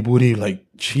booty. Like,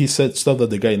 she said stuff that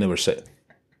the guy never said.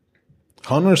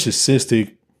 How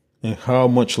narcissistic and how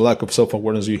much lack of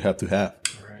self-awareness you have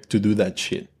to do that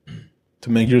shit. to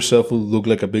make yourself look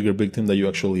like a bigger victim than you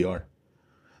actually are.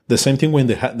 The same thing with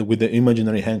the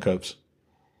imaginary handcuffs.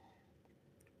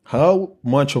 How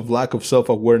much of lack of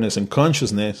self-awareness and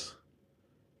consciousness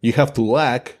you have to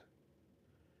lack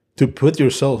to put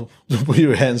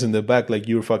your hands in the back like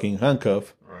you're fucking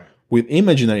handcuffed with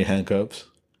imaginary handcuffs,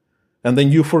 and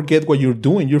then you forget what you're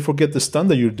doing. You forget the stunt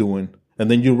that you're doing, and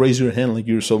then you raise your hand like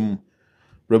you're some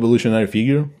revolutionary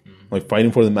figure, like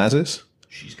fighting for the masses.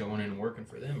 She's going in and working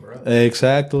for them, bro.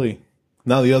 Exactly.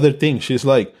 Now the other thing, she's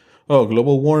like, oh,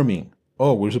 global warming.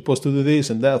 Oh, we're supposed to do this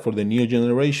and that for the new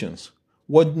generations.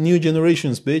 What new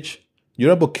generations, bitch?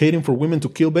 You're advocating for women to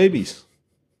kill babies.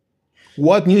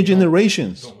 What new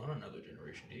generations? You don't want another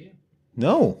generation, do you?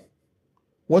 No.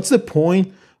 What's the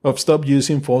point of stop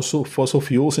using fossil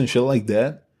fuels and shit like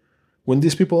that when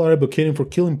these people are advocating for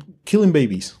killing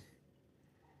babies?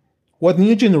 What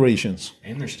new generations?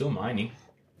 And they're still mining.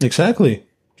 Exactly.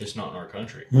 Just not in our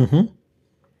country. Mm-hmm.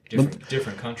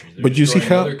 Different countries. They're but you see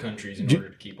how other countries in order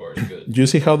to keep ours good. Do you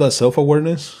see how that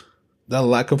self-awareness, that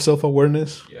lack of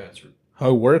self-awareness,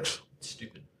 how it works? It's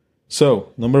stupid.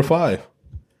 So, number 5,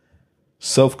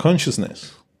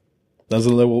 self-consciousness. That's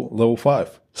the level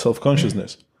 5,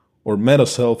 self-consciousness or meta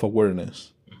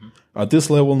self-awareness. At this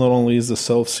level, not only is the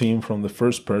self seen from the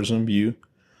first person view,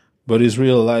 but is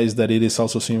realized that it is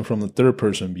also seen from the third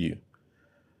person view.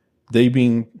 They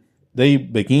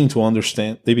begin to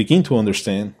understand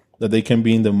that they can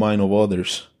be in the mind of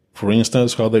others. For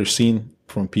instance, how they're seen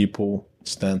from people's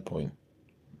standpoint.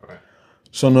 Right.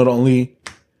 So not only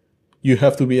you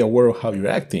have to be aware of how you're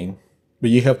acting, but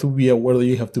you have to be aware that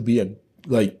you have to be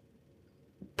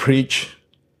preach,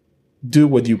 do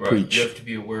what you preach. You have to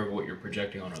be aware of what you're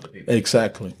projecting on other people.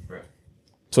 Exactly. Right.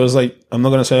 So it's like, I'm not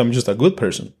going to say I'm just a good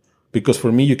person, because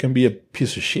for me, you can be a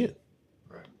piece of shit.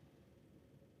 Right.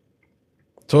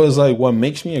 So it's like, what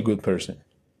makes me a good person?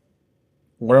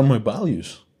 What are my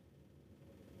values?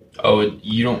 Oh,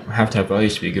 you don't have to have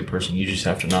values to be a good person. You just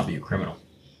have to not be a criminal.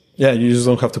 Yeah, you just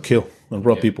don't have to kill and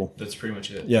rob people. That's pretty much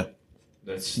it. Yeah.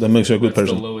 That makes you a good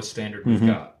person. That's the lowest standard we've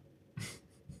got.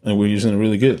 And we're using it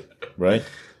really good, right?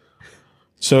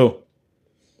 So,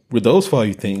 with those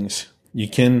 5 things, you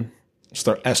can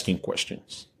start asking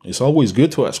questions. It's always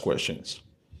good to ask questions.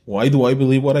 Why do I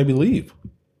believe what I believe?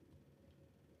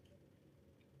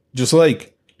 Just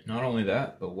like... Not only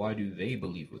that, but why do they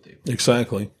believe what they believe?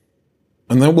 Exactly.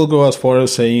 And then we'll go as far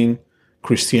as saying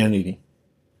Christianity.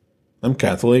 I'm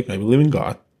Catholic. I believe in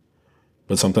God.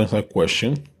 But sometimes I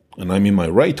question, and I'm in my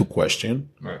right to question,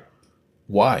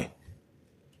 why?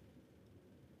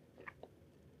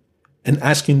 And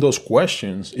asking those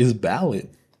questions is valid.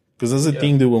 Because that's the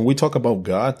thing that when we talk about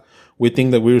God, we think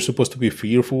that we're supposed to be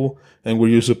fearful and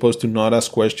we're supposed to not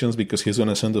ask questions because he's going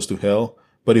to send us to hell.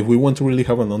 But if we want to really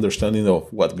have an understanding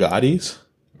of what God is,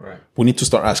 we need to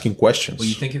start asking questions. Well,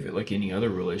 you think of it like any other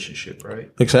relationship,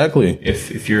 right? Exactly.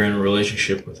 If you're in a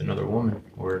relationship with another woman,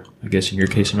 or I guess in your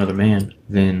case another man,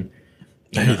 then...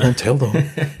 Hey, don't tell them.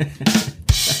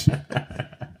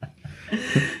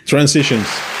 Transitions.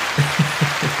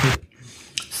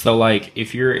 So, like,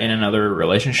 if you're in another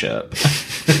relationship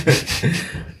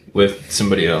with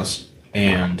somebody else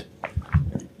and,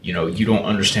 you don't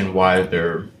understand why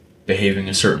they're behaving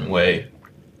a certain way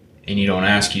and you don't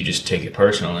ask, you just take it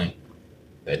personally,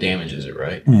 that damages it,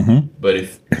 right? Mm-hmm. But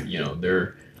if,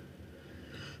 they're...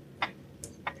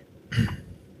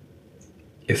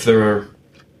 If they're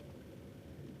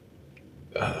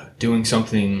doing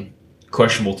something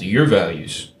questionable to your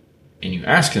values and you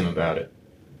ask them about it,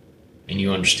 and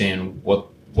you understand what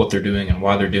they're doing and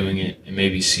why they're doing it, and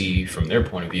maybe see from their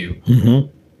point of view,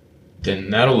 then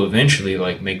that'll eventually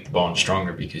make the bond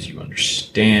stronger because you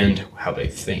understand how they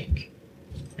think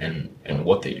and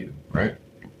what they do, right?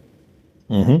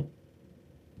 Mm-hmm.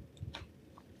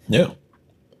 Yeah.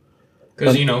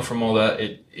 Because from all that,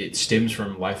 it stems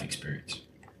from life experience.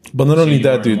 But not only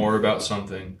that, dude. More about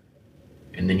something,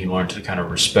 and then you learn to kind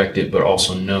of respect it, but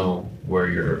also know where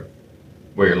your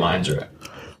lines are at.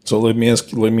 So let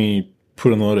me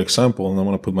put another example, and I'm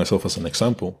going to put myself as an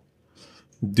example.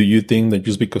 Do you think that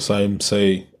just because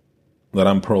say that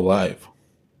I'm pro-life,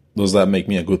 does that make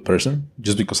me a good person?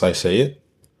 Just because I say it?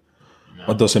 No.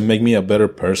 Or does it make me a better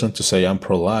person to say I'm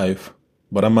pro-life,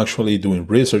 but I'm actually doing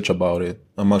research about it?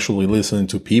 I'm actually listening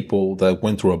to people that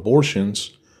went through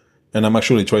abortions, and I'm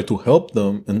actually trying to help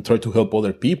them and try to help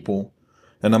other people.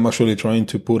 And I'm actually trying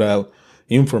to put out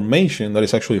information that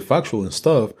is actually factual and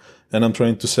stuff. And I'm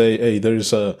trying to say, hey, there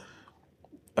is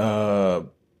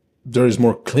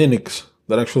more clinics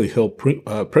that actually help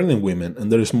pregnant women, and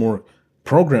there is more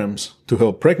programs to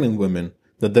help pregnant women,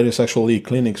 that there is actually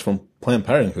clinics from Planned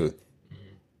Parenthood.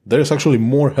 There's actually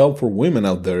more help for women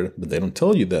out there, but they don't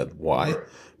tell you that. Why? Right.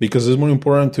 Because it's more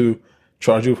important to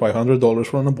charge you $500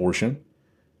 for an abortion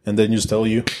and then just tell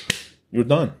you you're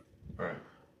done. Right.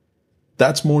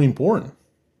 That's more important.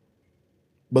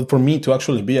 But for me to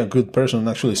actually be a good person and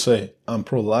actually say, I'm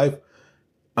pro-life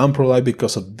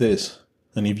because of this.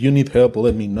 And if you need help,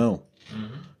 let me know.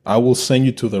 Mm-hmm. I will send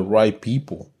you to the right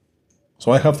people.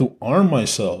 So I have to arm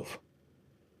myself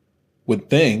with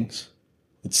things,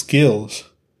 with skills,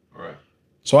 right?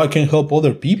 So I can help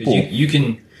other people. You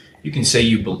can say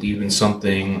you believe in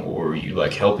something or you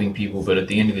like helping people, but at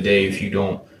the end of the day, if you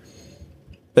don't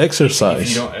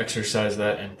exercise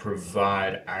that and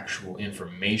provide actual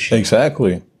information,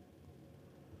 exactly,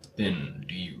 then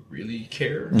do you really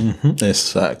care? Mm-hmm.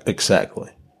 Exactly.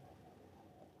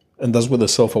 And that's where the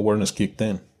self-awareness kicked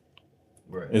in.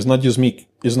 Right. It's not just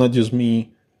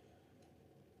me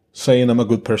saying I'm a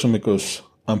good person because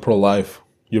I'm pro-life.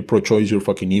 You're pro-choice. You're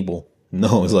fucking evil.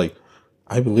 No, it's like,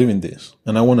 I believe in this.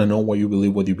 And I want to know why you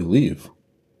believe what you believe.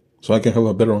 So I can have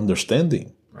a better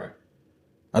understanding. Right.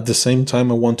 At the same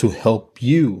time, I want to help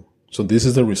you. So this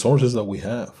is the resources that we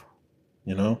have.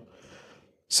 You know?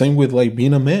 Same with like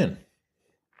being a man.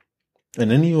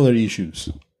 And any other issues.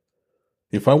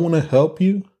 If I want to help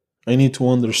you, I need to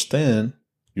understand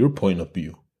your point of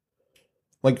view.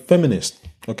 Like feminist.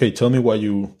 Okay, tell me why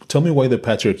the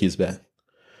patriarchy is bad.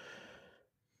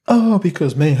 Oh,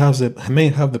 because men have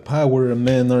the power and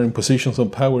men are in positions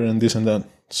of power and this and that.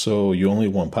 So you only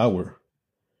want power.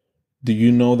 Do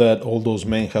you know that all those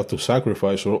men have to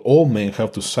sacrifice, or all men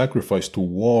have to sacrifice to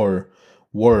war,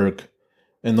 work,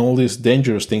 and all these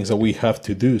dangerous things that we have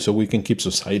to do so we can keep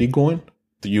society going?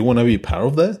 Do you want to be part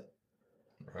of that?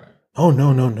 Right. Oh,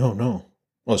 no.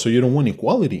 Oh, so you don't want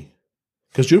equality.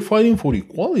 Because you're fighting for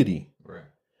equality. Right.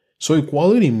 So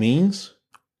equality means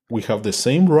we have the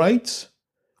same rights,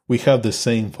 we have the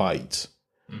same fights.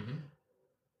 Mm-hmm.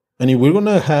 And if we're going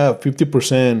to have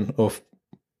 50% of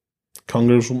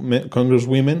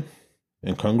congresswomen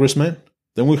and congressmen,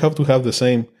 then we have to have the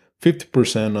same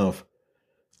 50% of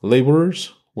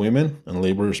laborers, women, and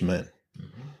laborers, men.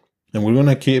 Mm-hmm. And we're going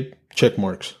to keep check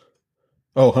marks.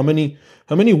 Oh, how many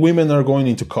women are going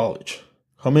into college?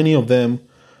 How many of them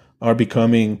are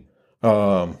becoming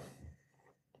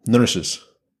nurses?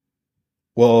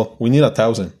 Well, we need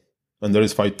 1,000, and there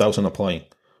is 5,000 applying.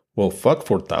 Well, fuck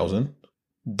 4,000.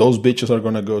 Those bitches are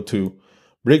gonna go to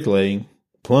bricklaying,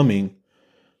 plumbing,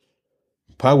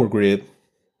 power grid,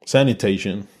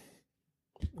 sanitation.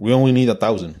 We only need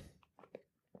 1,000.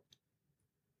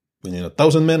 We need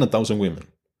 1,000 men, 1,000 women,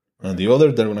 and the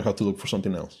other they're gonna have to look for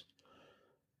something else.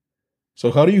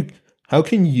 So how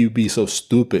can you be so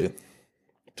stupid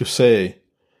to say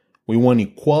we want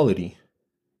equality,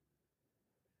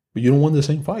 but you don't want the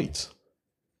same fights?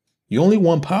 You only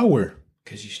want power.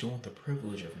 Because you still want the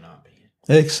privilege of not being.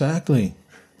 Exactly.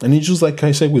 And it's just like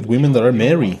I said with women that are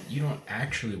married. You don't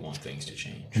actually want things to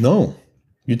change. No,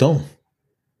 you don't.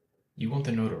 You want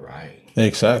the notoriety.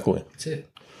 Exactly. That's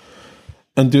it.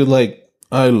 And dude, like,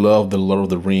 I love the Lord of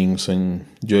the Rings and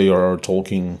J.R.R.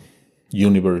 Tolkien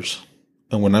universe.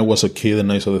 And when I was a kid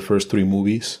and I saw the first 3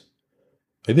 movies,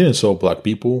 I didn't saw black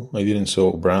people. I didn't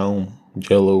saw brown,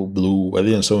 yellow, blue. I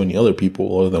didn't saw any other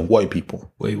people other than white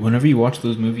people. Wait, whenever you watched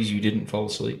those movies, you didn't fall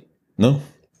asleep? No.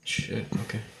 Shit.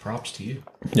 Okay. Props to you.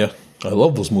 Yeah. I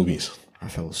love those movies. I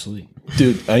fell asleep.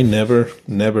 Dude, I never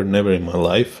in my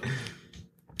life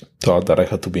thought that I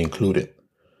had to be included.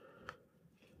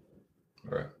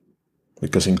 Right.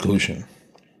 Because inclusion.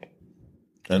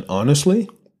 And honestly,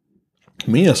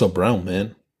 me as a brown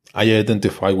man, I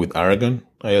identified with Aragorn.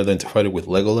 I identified with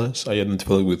Legolas. I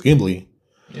identified with Gimli.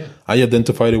 Yeah. I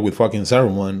identified with fucking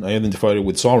Saruman. I identified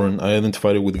with Sauron. I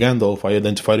identified with Gandalf. I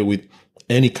identified with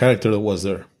any character that was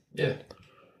there. Yeah.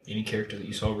 Any character that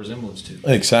you saw a resemblance to.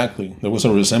 Exactly. There was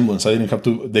a resemblance. They didn't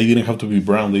have to be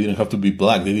brown. They didn't have to be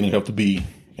black. They didn't have to be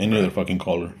any other fucking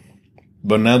color.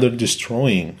 But now they're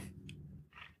destroying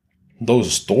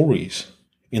those stories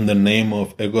in the name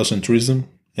of egocentrism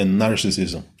and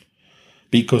narcissism.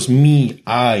 Because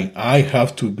I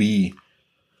have to be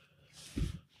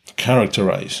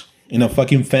characterized in a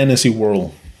fucking fantasy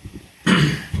world.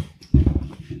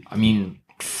 I mean,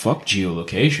 fuck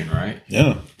geolocation, right?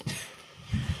 Yeah.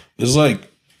 It's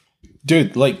like,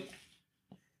 dude, like,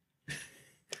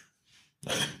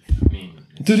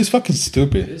 dude, it's fucking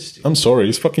stupid. It is stupid. I'm sorry,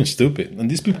 it's fucking stupid. And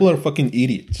these people are fucking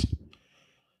idiots.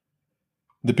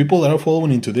 The people that are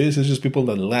following into this is just people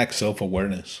that lack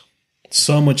self-awareness.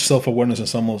 So much self-awareness and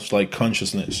so much like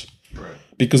consciousness. Right.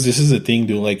 Because this is the thing,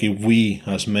 dude, like if we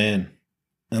as men,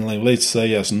 and like let's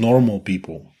say as normal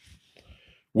people,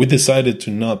 we decided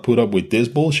to not put up with this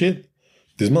bullshit,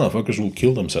 these motherfuckers will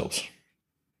kill themselves.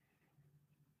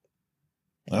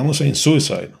 I'm not saying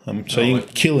suicide. I'm saying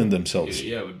killing themselves.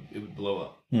 Yeah, it would blow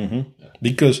up. Mm-hmm. Yeah.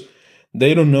 Because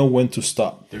they don't know when to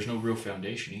stop. There's no real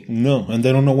foundation either. No, and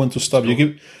they don't know when to stop. You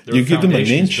give them an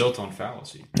inch. Built on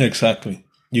fallacy. Exactly.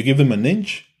 You give them an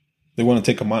inch, they want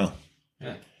to take a mile.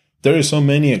 Yeah. There are so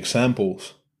many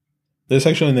examples. There's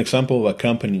actually an example of a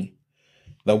company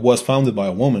that was founded by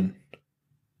a woman.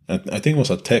 I think it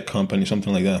was a tech company,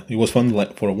 something like that. It was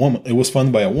funded for a woman. It was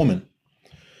funded by a woman.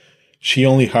 She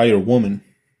only hired women.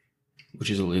 Which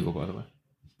is illegal, by the way.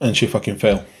 And she fucking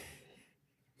fell.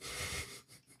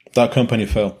 That company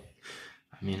fell.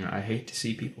 I mean, I hate to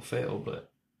see people fail,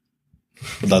 but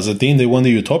that's the thing. They want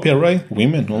the utopia, right?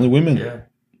 Women, only women. Yeah.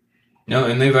 No,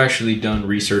 and they've actually done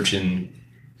research in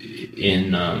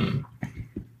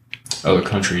other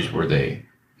countries where they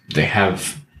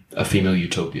have a female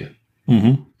utopia,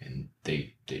 mm-hmm. and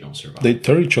they don't survive. They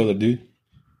tear each other, dude.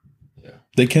 Yeah.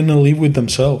 They cannot live with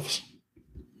themselves.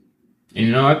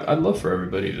 And I'd love for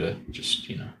everybody to just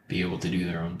be able to do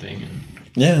their own thing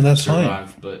and that's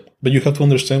survive, fine. But you have to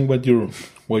understand what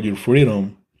your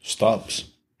freedom stops.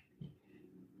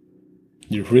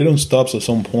 Your freedom stops at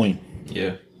some point.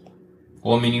 Yeah.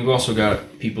 Well, I mean, you've also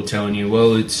got people telling you,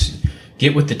 well, it's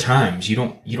get with the times. You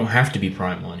don't have to be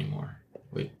primal anymore.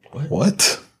 Wait, what?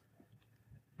 What?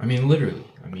 I mean, literally.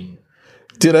 I mean,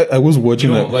 dude, I was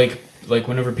watching that. Like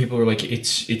whenever people are like,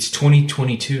 it's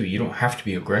 2022. You don't have to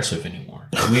be aggressive anymore.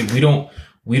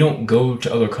 We don't go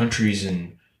to other countries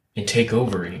and take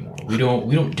over anymore. We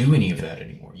don't do any of that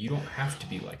anymore. You don't have to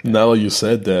be like that. Now you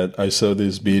said that, I saw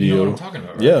this video. You know what I'm talking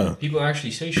about, right? Yeah. People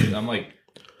actually say shit. I'm like,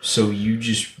 so you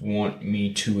just want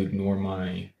me to ignore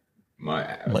my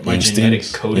genetic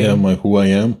coding? Yeah, who I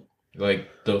am. Like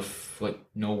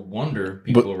no wonder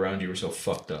people around you are so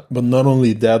fucked up. But not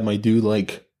only that, my dude.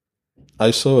 Like,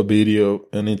 I saw a video,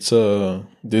 and it's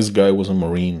this guy was a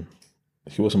Marine.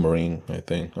 He was a Marine, I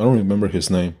think. I don't remember his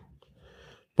name,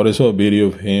 but I saw a video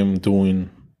of him doing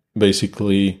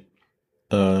basically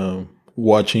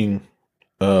watching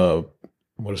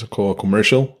what is it called, a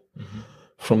commercial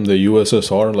from the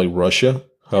USSR, like Russia,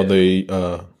 how they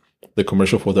the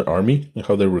commercial for their army and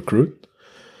how they recruit.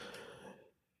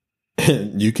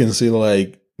 And you can see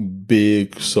like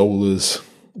big, soulless,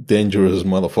 dangerous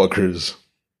motherfuckers,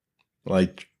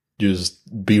 like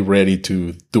just be ready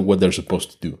to do what they're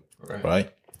supposed to do,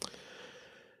 right?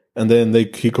 And then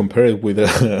he compared it with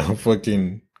a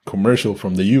fucking commercial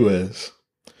from the US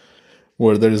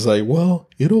where there's like, well,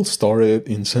 it all started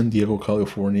in San Diego,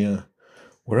 California,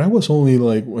 where I was only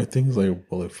like, I think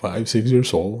like 5, 6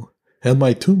 years old, and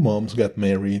my 2 moms got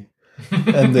married,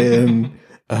 and then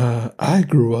I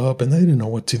grew up and I didn't know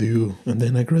what to do, and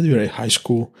then I graduated high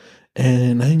school,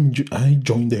 and I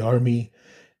joined the army,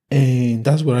 and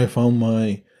that's where I found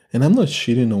and I'm not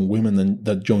shitting on women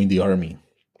that joined the army.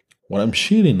 What I'm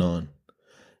shitting on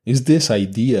is this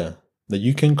idea that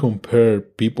you can compare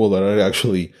people that are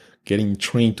actually getting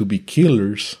trained to be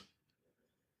killers.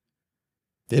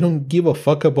 They don't give a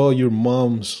fuck about your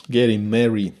moms getting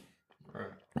married.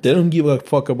 They don't give a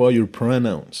fuck about your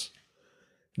pronouns.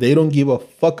 They don't give a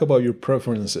fuck about your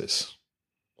preferences.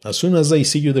 As soon as they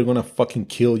see you, they're gonna fucking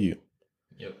kill you.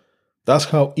 Yep. That's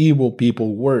how evil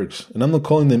people works. And I'm not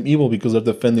calling them evil because they're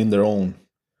defending their own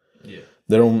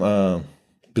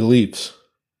beliefs.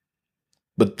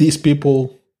 But these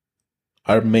people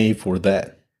are made for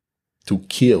that. To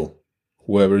kill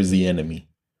whoever is the enemy.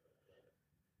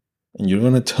 And you're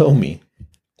going to tell me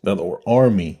that our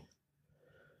army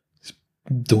is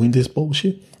doing this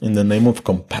bullshit in the name of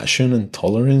compassion and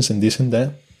tolerance and this and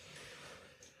that?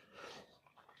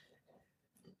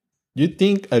 You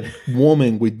think a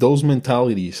woman with those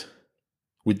mentalities,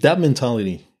 with that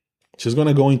mentality, she's going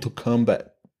to go into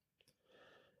combat.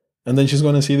 And then she's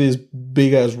going to see these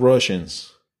big-ass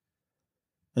Russians.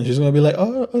 And she's going to be like,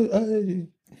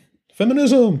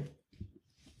 feminism.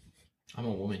 I'm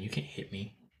a woman. You can't hit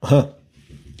me. Huh.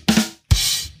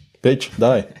 Bitch,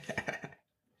 die.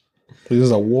 This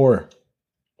is a war.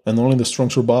 And only the strong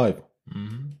survive.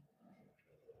 Mm-hmm.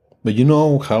 But you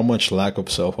know how much lack of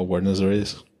self-awareness there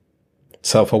is?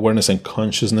 Self-awareness and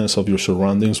consciousness of your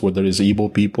surroundings where there is evil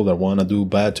people that want to do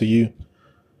bad to you.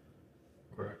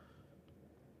 Right.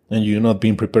 And you're not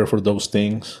being prepared for those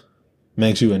things.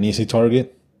 Makes you an easy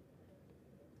target.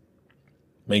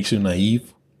 Makes you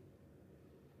naive.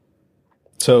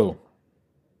 So,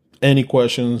 any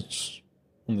questions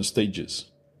on the stages?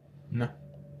 No. I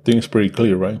think it's pretty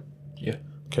clear, right? Yeah.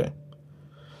 Okay.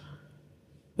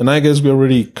 And I guess we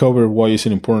already covered why it's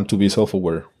important to be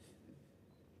self-aware.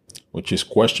 Which is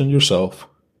question yourself.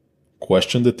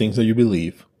 Question the things that you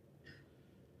believe.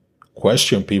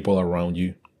 question people around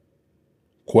you,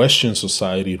 question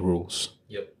society rules,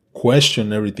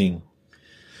 question everything.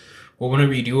 Well,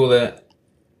 whenever you do all that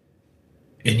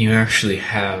and you actually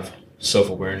have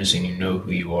self-awareness and you know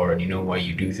who you are and you know why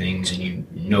you do things and you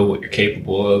know what you're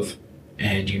capable of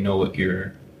and you know what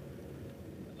you're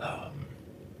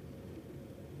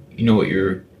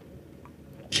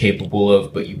capable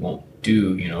of but you won't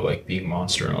do, like being a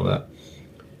monster and all that.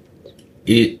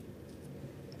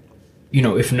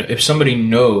 If somebody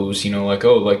knows, like,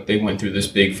 oh, like they went through this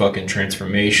big fucking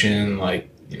transformation, like,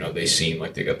 they seem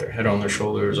like they got their head on their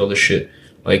shoulders, all this shit,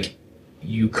 like,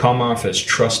 you come off as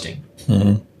trusting,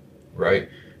 right?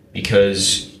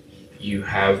 Because you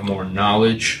have more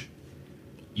knowledge.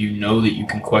 You know that you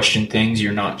can question things.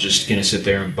 You're not just going to sit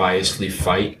there and biasly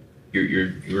fight.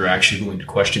 You're actually going to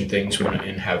question things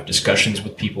and have discussions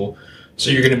with people. So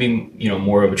you're going to be,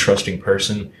 more of a trusting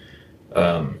person.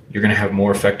 You're going to have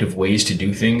more effective ways to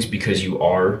do things because you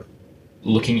are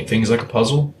looking at things like a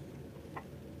puzzle,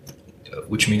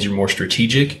 which means you're more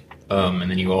strategic. And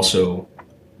then you also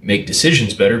make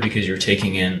decisions better because you're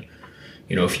taking in,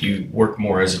 if you work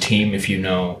more as a team, if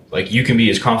like you can be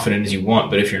as confident as you want,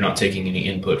 but if you're not taking any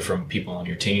input from people on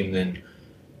your team, then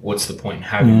what's the point in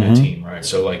having that team, right?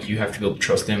 So like you have to be able to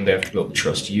trust them, they have to be able to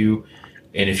trust you.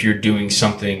 And if you're doing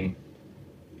something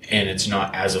and it's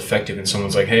not as effective and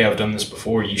someone's like, hey, I've done this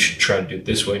before, you should try to do it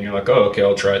this way. And you're like, oh, okay,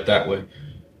 I'll try it that way.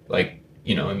 Like,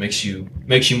 it makes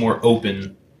you more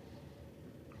open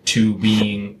to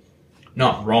being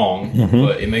not wrong,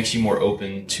 but it makes you more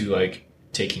open to like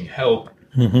taking help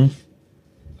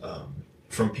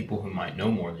from people who might know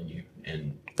more than you.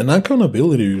 And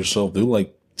accountability of yourself, dude.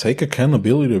 Like, take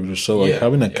accountability of yourself. Like,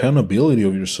 having accountability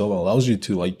of yourself allows you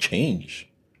to like change.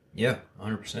 Yeah,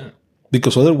 100%.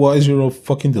 Because otherwise you're all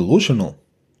fucking delusional.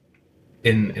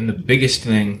 And the biggest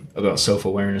thing about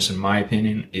self-awareness, in my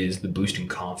opinion, is the boosting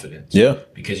confidence. Yeah.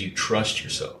 Because you trust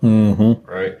yourself,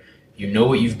 right? You know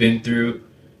what you've been through.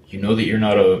 You know that you're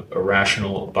not a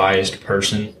rational, biased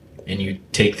person, and you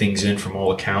take things in from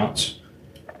all accounts.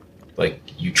 Like,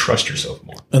 you trust yourself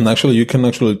more. And actually, you can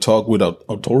actually talk without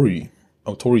authority.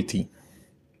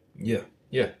 Yeah,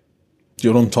 yeah.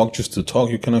 You don't talk just to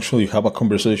talk. You can actually have a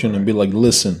conversation and be like,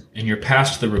 listen. And you're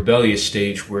past the rebellious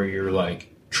stage where you're like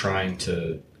trying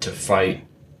to fight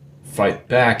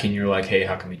back, and you're like, hey,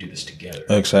 how can we do this together?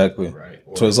 Exactly. Right.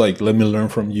 So it's like, let me learn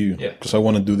from you. Yeah. Because I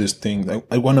want to do this thing.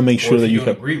 I want to make sure that you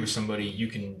have agree with somebody, you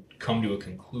can come to a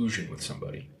conclusion with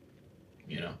somebody,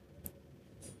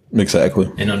 Exactly.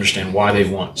 And understand why they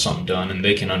want something done, and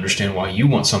they can understand why you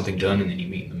want something done, and then you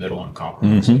meet in the middle and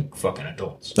compromise like fucking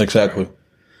adults. Exactly. Right?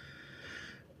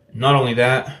 Not only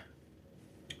that,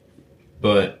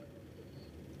 but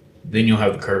then you'll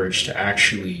have the courage to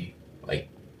actually like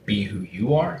be who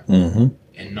you are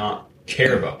and not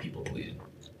care about people pleasing.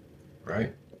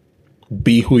 Right?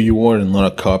 Be who you are and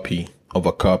not a copy of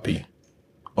a copy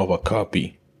of a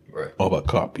copy of a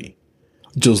copy.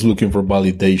 Just looking for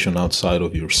validation outside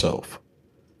of yourself.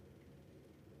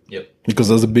 Yep. Because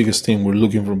that's the biggest thing. We're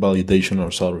looking for validation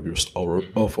outside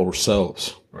of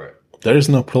ourselves. Right. There is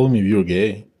no problem if you're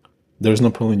gay. There's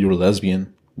no problem if you're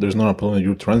lesbian. There's not a problem if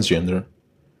you're transgender.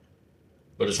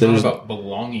 But it's not about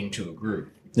belonging to a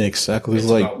group. Exactly. It's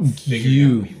like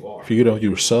you figure out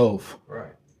yourself.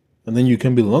 Right. And then you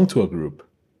can belong to a group.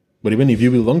 But even if you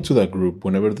belong to that group,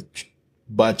 whenever the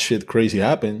bad shit crazy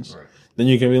happens, then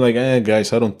you can be like,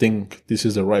 guys, I don't think this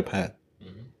is the right path.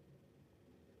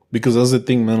 Because that's the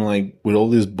thing, man, like, with all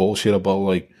this bullshit about,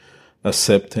 like,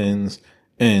 acceptance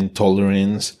and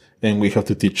tolerance, and we have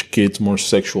to teach kids more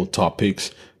sexual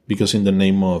topics, because in the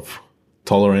name of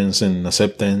tolerance and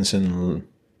acceptance and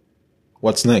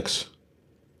what's next?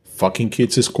 Fucking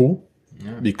kids is cool?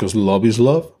 Yeah. Because love is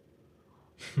love?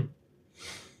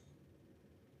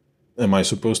 Am I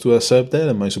supposed to accept that?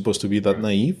 Am I supposed to be that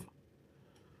naive?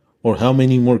 Or how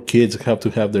many more kids have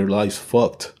to have their lives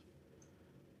fucked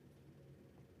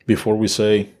before we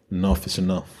say enough is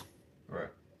enough? Right.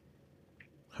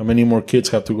 How many more kids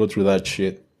have to go through that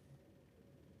shit?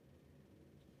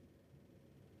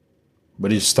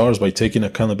 But it starts by taking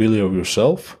accountability of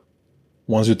yourself.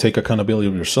 Once you take accountability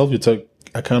of yourself, you take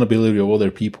accountability of other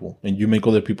people, and you make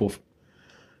other people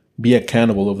be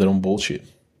accountable of their own bullshit.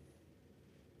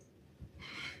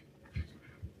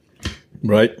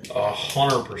 Right?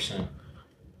 100%.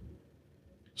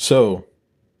 So,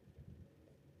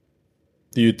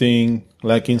 do you think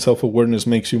lacking self-awareness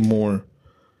makes you more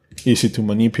easy to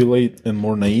manipulate and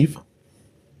more naive?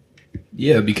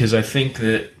 Yeah, because I think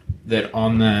that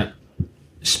on that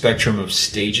spectrum of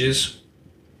stages,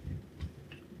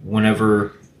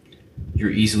 whenever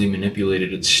you're easily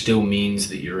manipulated, it still means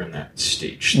that you're in that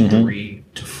stage 3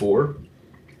 to 4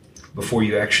 before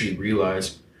you actually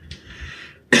realize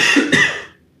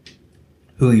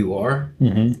who you are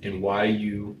and why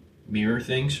you mirror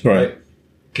things, right?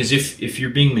 Because if you're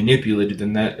being manipulated,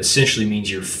 then that essentially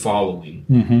means you're following,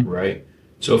 right?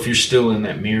 So if you're still in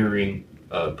that mirroring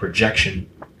projection,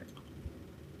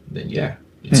 then yeah,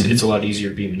 it's a lot easier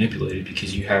to be manipulated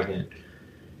because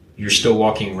you're still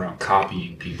walking around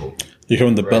copying people. You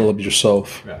haven't developed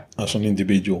yourself as an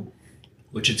individual.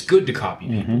 Which it's good to copy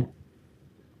people.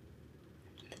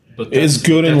 But it's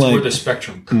good that's in where the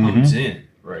spectrum comes in,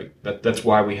 right? That's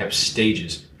why we have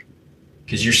stages.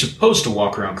 Because you're supposed to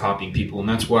walk around copying people, and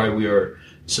that's why we are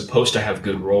supposed to have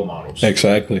good role models.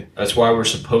 Exactly. That's why we're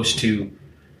supposed to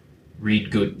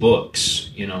read good books.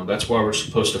 You know, that's why we're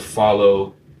supposed to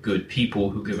follow good people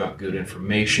who give out good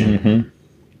information.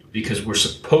 Because we're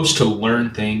supposed to learn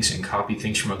things and copy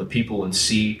things from other people and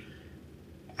see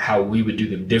how we would do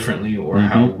them differently or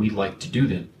how we like to do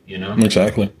them, you know?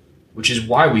 Exactly. Which is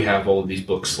why we have all of these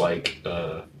books like,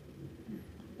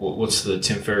 what's the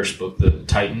Tim Ferriss book, the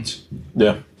Titans?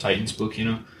 Yeah. Titans book, you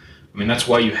know? I mean, that's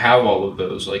why you have all of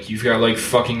those. Like, you've got like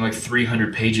fucking like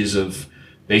 300 pages of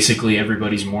basically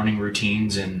everybody's morning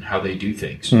routines and how they do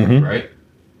things, right?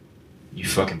 You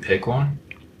fucking pick one,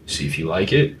 see if you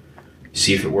like it,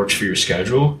 see if it works for your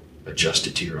schedule, adjust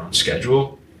it to your own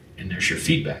schedule, and there's your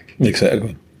feedback.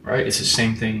 Exactly. Right? It's the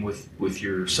same thing with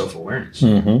your self-awareness.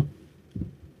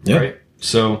 Yeah. Right?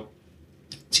 So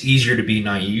it's easier to be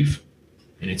naive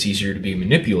and it's easier to be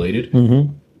manipulated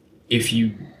if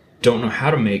you don't know how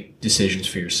to make decisions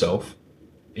for yourself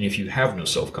and if you have no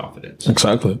self-confidence.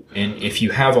 Exactly. And if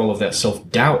you have all of that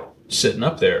self-doubt sitting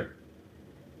up there,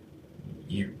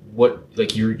 you're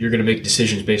going to make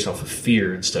decisions based off of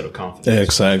fear instead of confidence.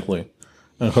 Exactly.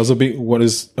 And what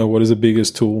is the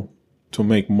biggest tool to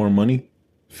make more money?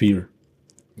 Fear.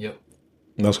 Yep.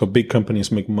 And that's how big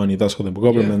companies make money. That's how the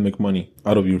government make money,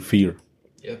 out of your fear.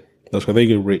 Yeah. That's how they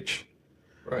get rich.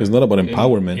 Right. It's not about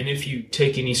empowerment. And if you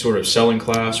take any sort of selling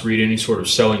class, read any sort of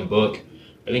selling book,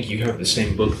 I think you have the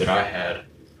same book that I had.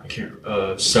 I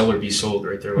can't. Sell or Be Sold,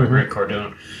 right there by Grant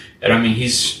Cardone. And I mean,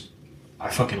 I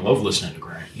fucking love listening to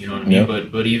Grant. You know what I mean? Yeah.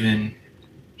 But even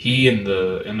he and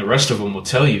the rest of them will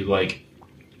tell you, like,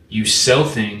 you sell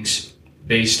things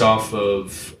based off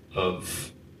of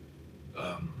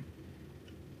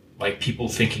like people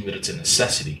thinking that it's a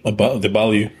necessity. About the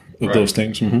value of those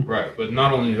things. Right. But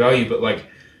not only value, but like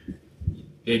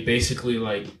it basically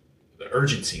like the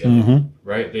urgency of it,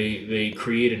 right? They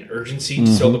create an urgency to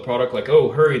sell the product, like,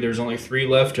 oh, hurry, there's only 3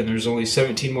 left and there's only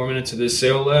 17 more minutes of this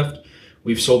sale left.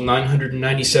 We've sold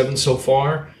 997 so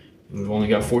far. We've only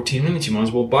got 14 minutes. You might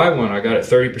as well buy one. I got it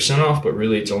 30% off, but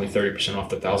really it's only 30% off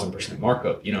the 1,000%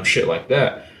 markup. You know, shit like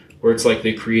that. Where it's like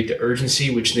they create the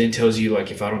urgency, which then tells you, like,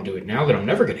 if I don't do it now, then I'm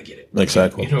never going to get it.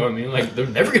 Exactly. You know what I mean? Like, they're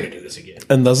never going to do this again.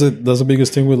 And that's the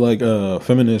biggest thing with, like,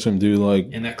 feminism, dude. Like,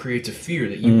 and that creates a fear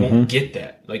that you won't get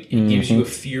that. Like, it gives you a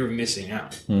fear of missing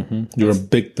out. You're a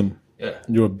victim. Yeah.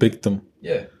 You're a victim.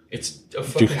 Yeah. It's a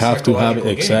fucking You have to have it.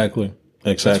 Exactly. Game.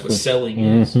 Exactly. That's what selling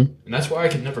is. And that's why I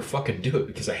could never fucking do it,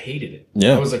 because I hated it.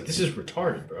 Yeah. I was like, this is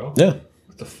retarded, bro. Yeah.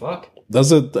 What the fuck?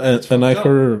 That's it. And I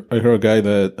heard a guy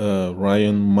that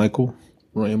Ryan Mitchell.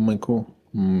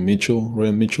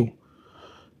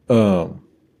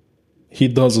 He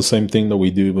does the same thing that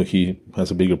we do, but he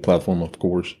has a bigger platform, of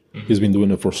course. He's been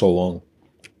doing it for so long.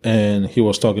 And he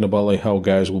was talking about like how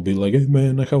guys will be like, hey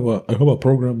man, I have a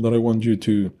program that I want you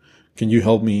to, can you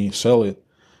help me sell it?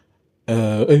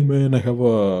 Hey man,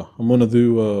 I'm gonna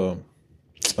do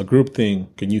a group thing.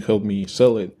 Can you help me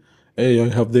sell it? Hey, I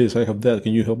have this, I have that.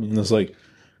 Can you help me? And it's like,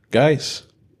 guys,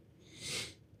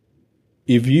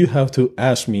 if you have to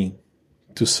ask me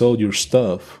to sell your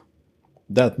stuff,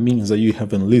 that means that you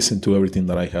haven't listened to everything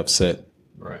that I have said.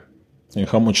 Right. And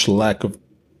how much lack of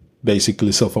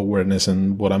basically self-awareness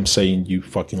and what I'm saying you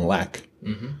fucking lack.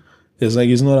 It's like,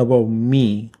 it's not about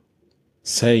me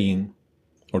saying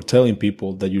or telling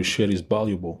people that your shit is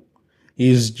valuable.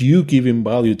 It's you giving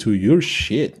value to your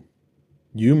shit.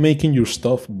 You making your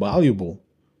stuff valuable.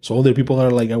 So other people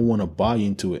are like, I want to buy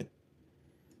into it.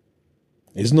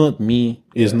 It's not me.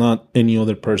 It's not any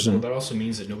other person. Well, that also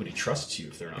means that nobody trusts you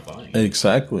if they're not buying.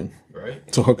 Exactly. Right?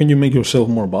 So how can you make yourself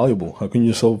more valuable? How can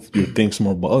you sell your things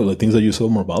more valuable? The things that you sell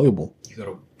more valuable? You got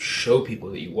to show people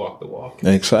that you walk the walk.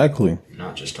 Exactly.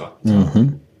 Not just talk the talk.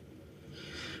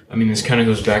 I mean, this kind of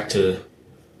goes back to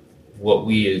what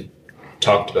we had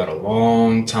talked about a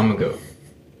long time ago.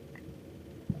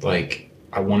 Like,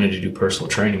 I wanted to do personal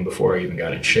training before I even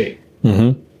got in shape.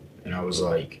 And I was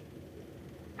like,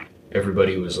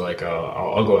 everybody was like,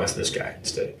 I'll go ask this guy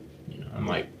instead. I'm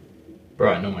like,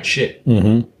 bro, I know my shit.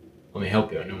 Mm-hmm. Let me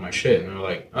help you. I know my shit. And they're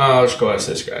like, oh, let's go ask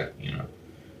this guy. I'm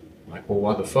like, well,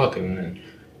 what the fuck? And then,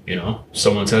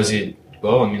 someone tells you,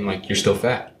 well, I mean, like, you're still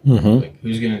fat. Mm-hmm. Like,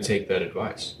 who's gonna take that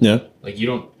advice? Yeah. Like, you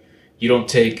don't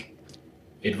take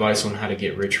advice on how to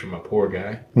get rich from a poor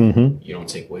guy. Mm-hmm. You don't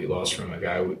take weight loss from a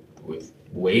guy with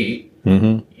weight.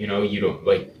 Mm-hmm. You don't,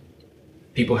 like,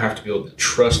 people have to be able to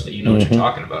trust that you know what you're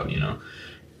talking about, And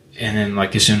then,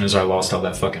 like, as soon as I lost all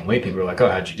that fucking weight, people were like, oh,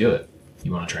 how'd you do it?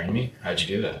 You want to train me? How'd you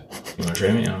do that? You want to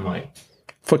train me? And I'm like,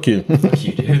 fuck you. Fuck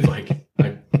you, dude. Like,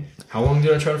 how long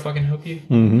did I try to fucking help you?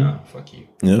 Mm-hmm. No, fuck you.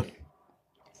 Yeah.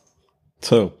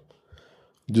 So,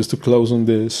 just to close on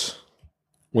this,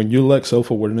 when you lack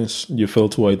self-awareness, you fail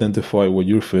to identify what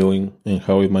you're feeling and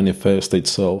how it manifests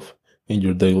itself in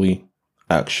your daily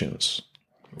actions.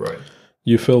 Right.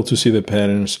 You fail to see the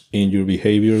patterns in your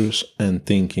behaviors and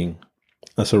thinking.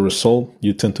 As a result,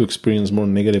 you tend to experience more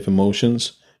negative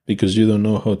emotions because you don't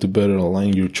know how to better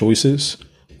align your choices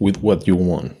with what you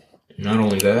want. Not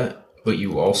only that, but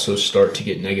you also start to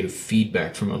get negative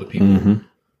feedback from other people. Mm-hmm.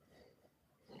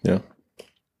 Yeah.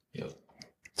 Yep.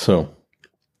 So,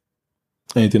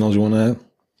 anything else you want to add?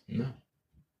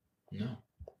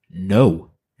 No,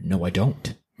 I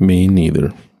don't. Me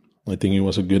neither. I think it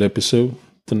was a good episode.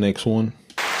 The next one.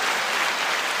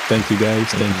 Thank you, guys.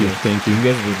 Thank you. You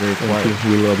guys were very quiet.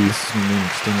 We love you. This is going to be an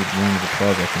extended round of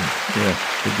applause, I think. Yeah.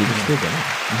 We're still going.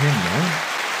 You hear me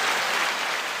yelling?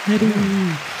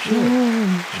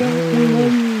 Sean, we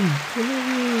love you.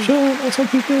 Sean, that's what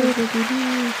you did.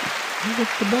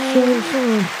 Look the ball.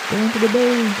 Down to the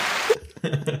bone.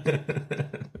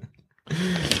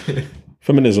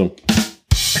 Feminism.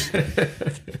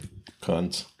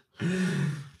 Cunts.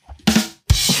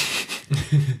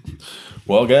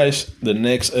 Well, guys, the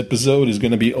next episode is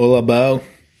going to be all about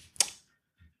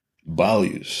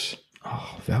values.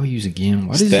 Oh, values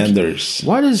again. Standards.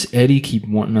 Why does Eddie keep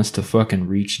wanting us to fucking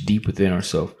reach deep within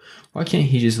ourselves? Why can't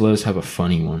he just let us have a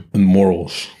funny one? And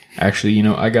morals. Actually,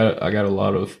 I got a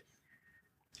lot of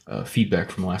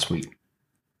feedback from last week.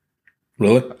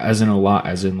 Really? As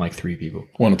in like 3 people.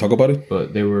 Want to talk about it?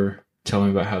 But they were telling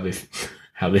me about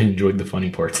how they enjoyed the funny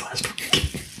parts last week.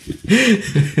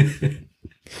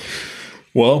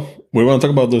 Well, we want to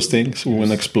talk about those things. We want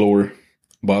to explore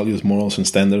values, morals, and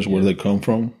standards, where they come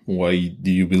from. Why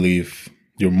do you believe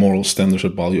your moral standards or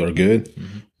value are good?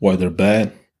 Mm-hmm. Why they're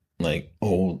bad? Like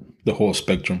the whole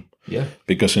spectrum. Yeah.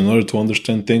 Because in order to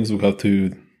understand things, we have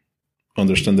to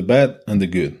understand the bad and the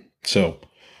good. So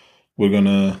we're going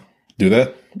to do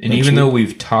that. And even though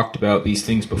we've talked about these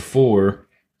things before,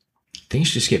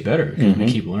 things just get better because we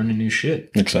keep learning new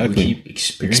shit. Exactly. We keep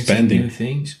experiencing new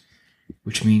things,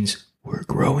 which means we're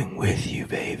growing with you,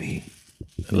 baby.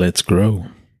 Let's grow,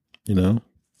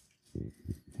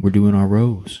 We're doing our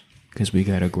rows because we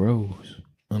got to grow.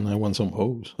 And I want some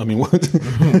hoes. I mean, what?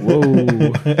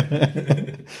 Whoa.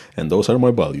 And those are my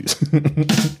values.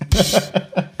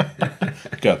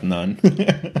 Got none.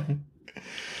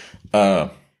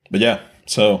 But yeah,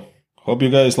 so hope you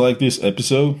guys like this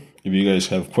episode. If you guys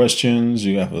have questions,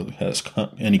 you have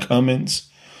any comments,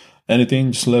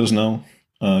 anything, just let us know.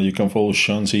 You can follow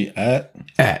Shanzi at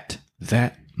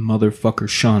that motherfucker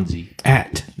Shanzi,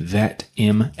 at that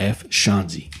MF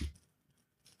Shanzi.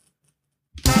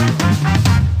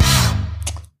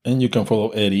 And you can follow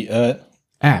Eddie at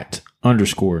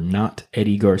 _not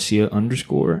Eddie Garcia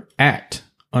 _ at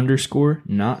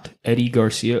 _not Eddie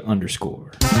Garcia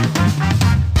 _.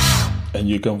 And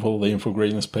you can follow the In for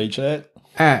Greatness page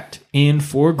at In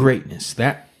for Greatness.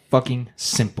 That fucking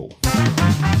simple.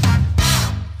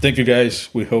 Thank you, guys.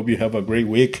 We hope you have a great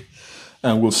week,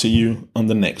 and we'll see you on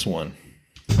the next one.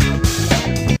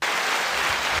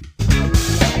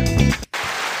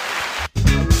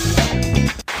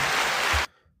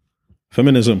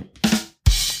 Feminism.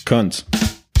 Cunts.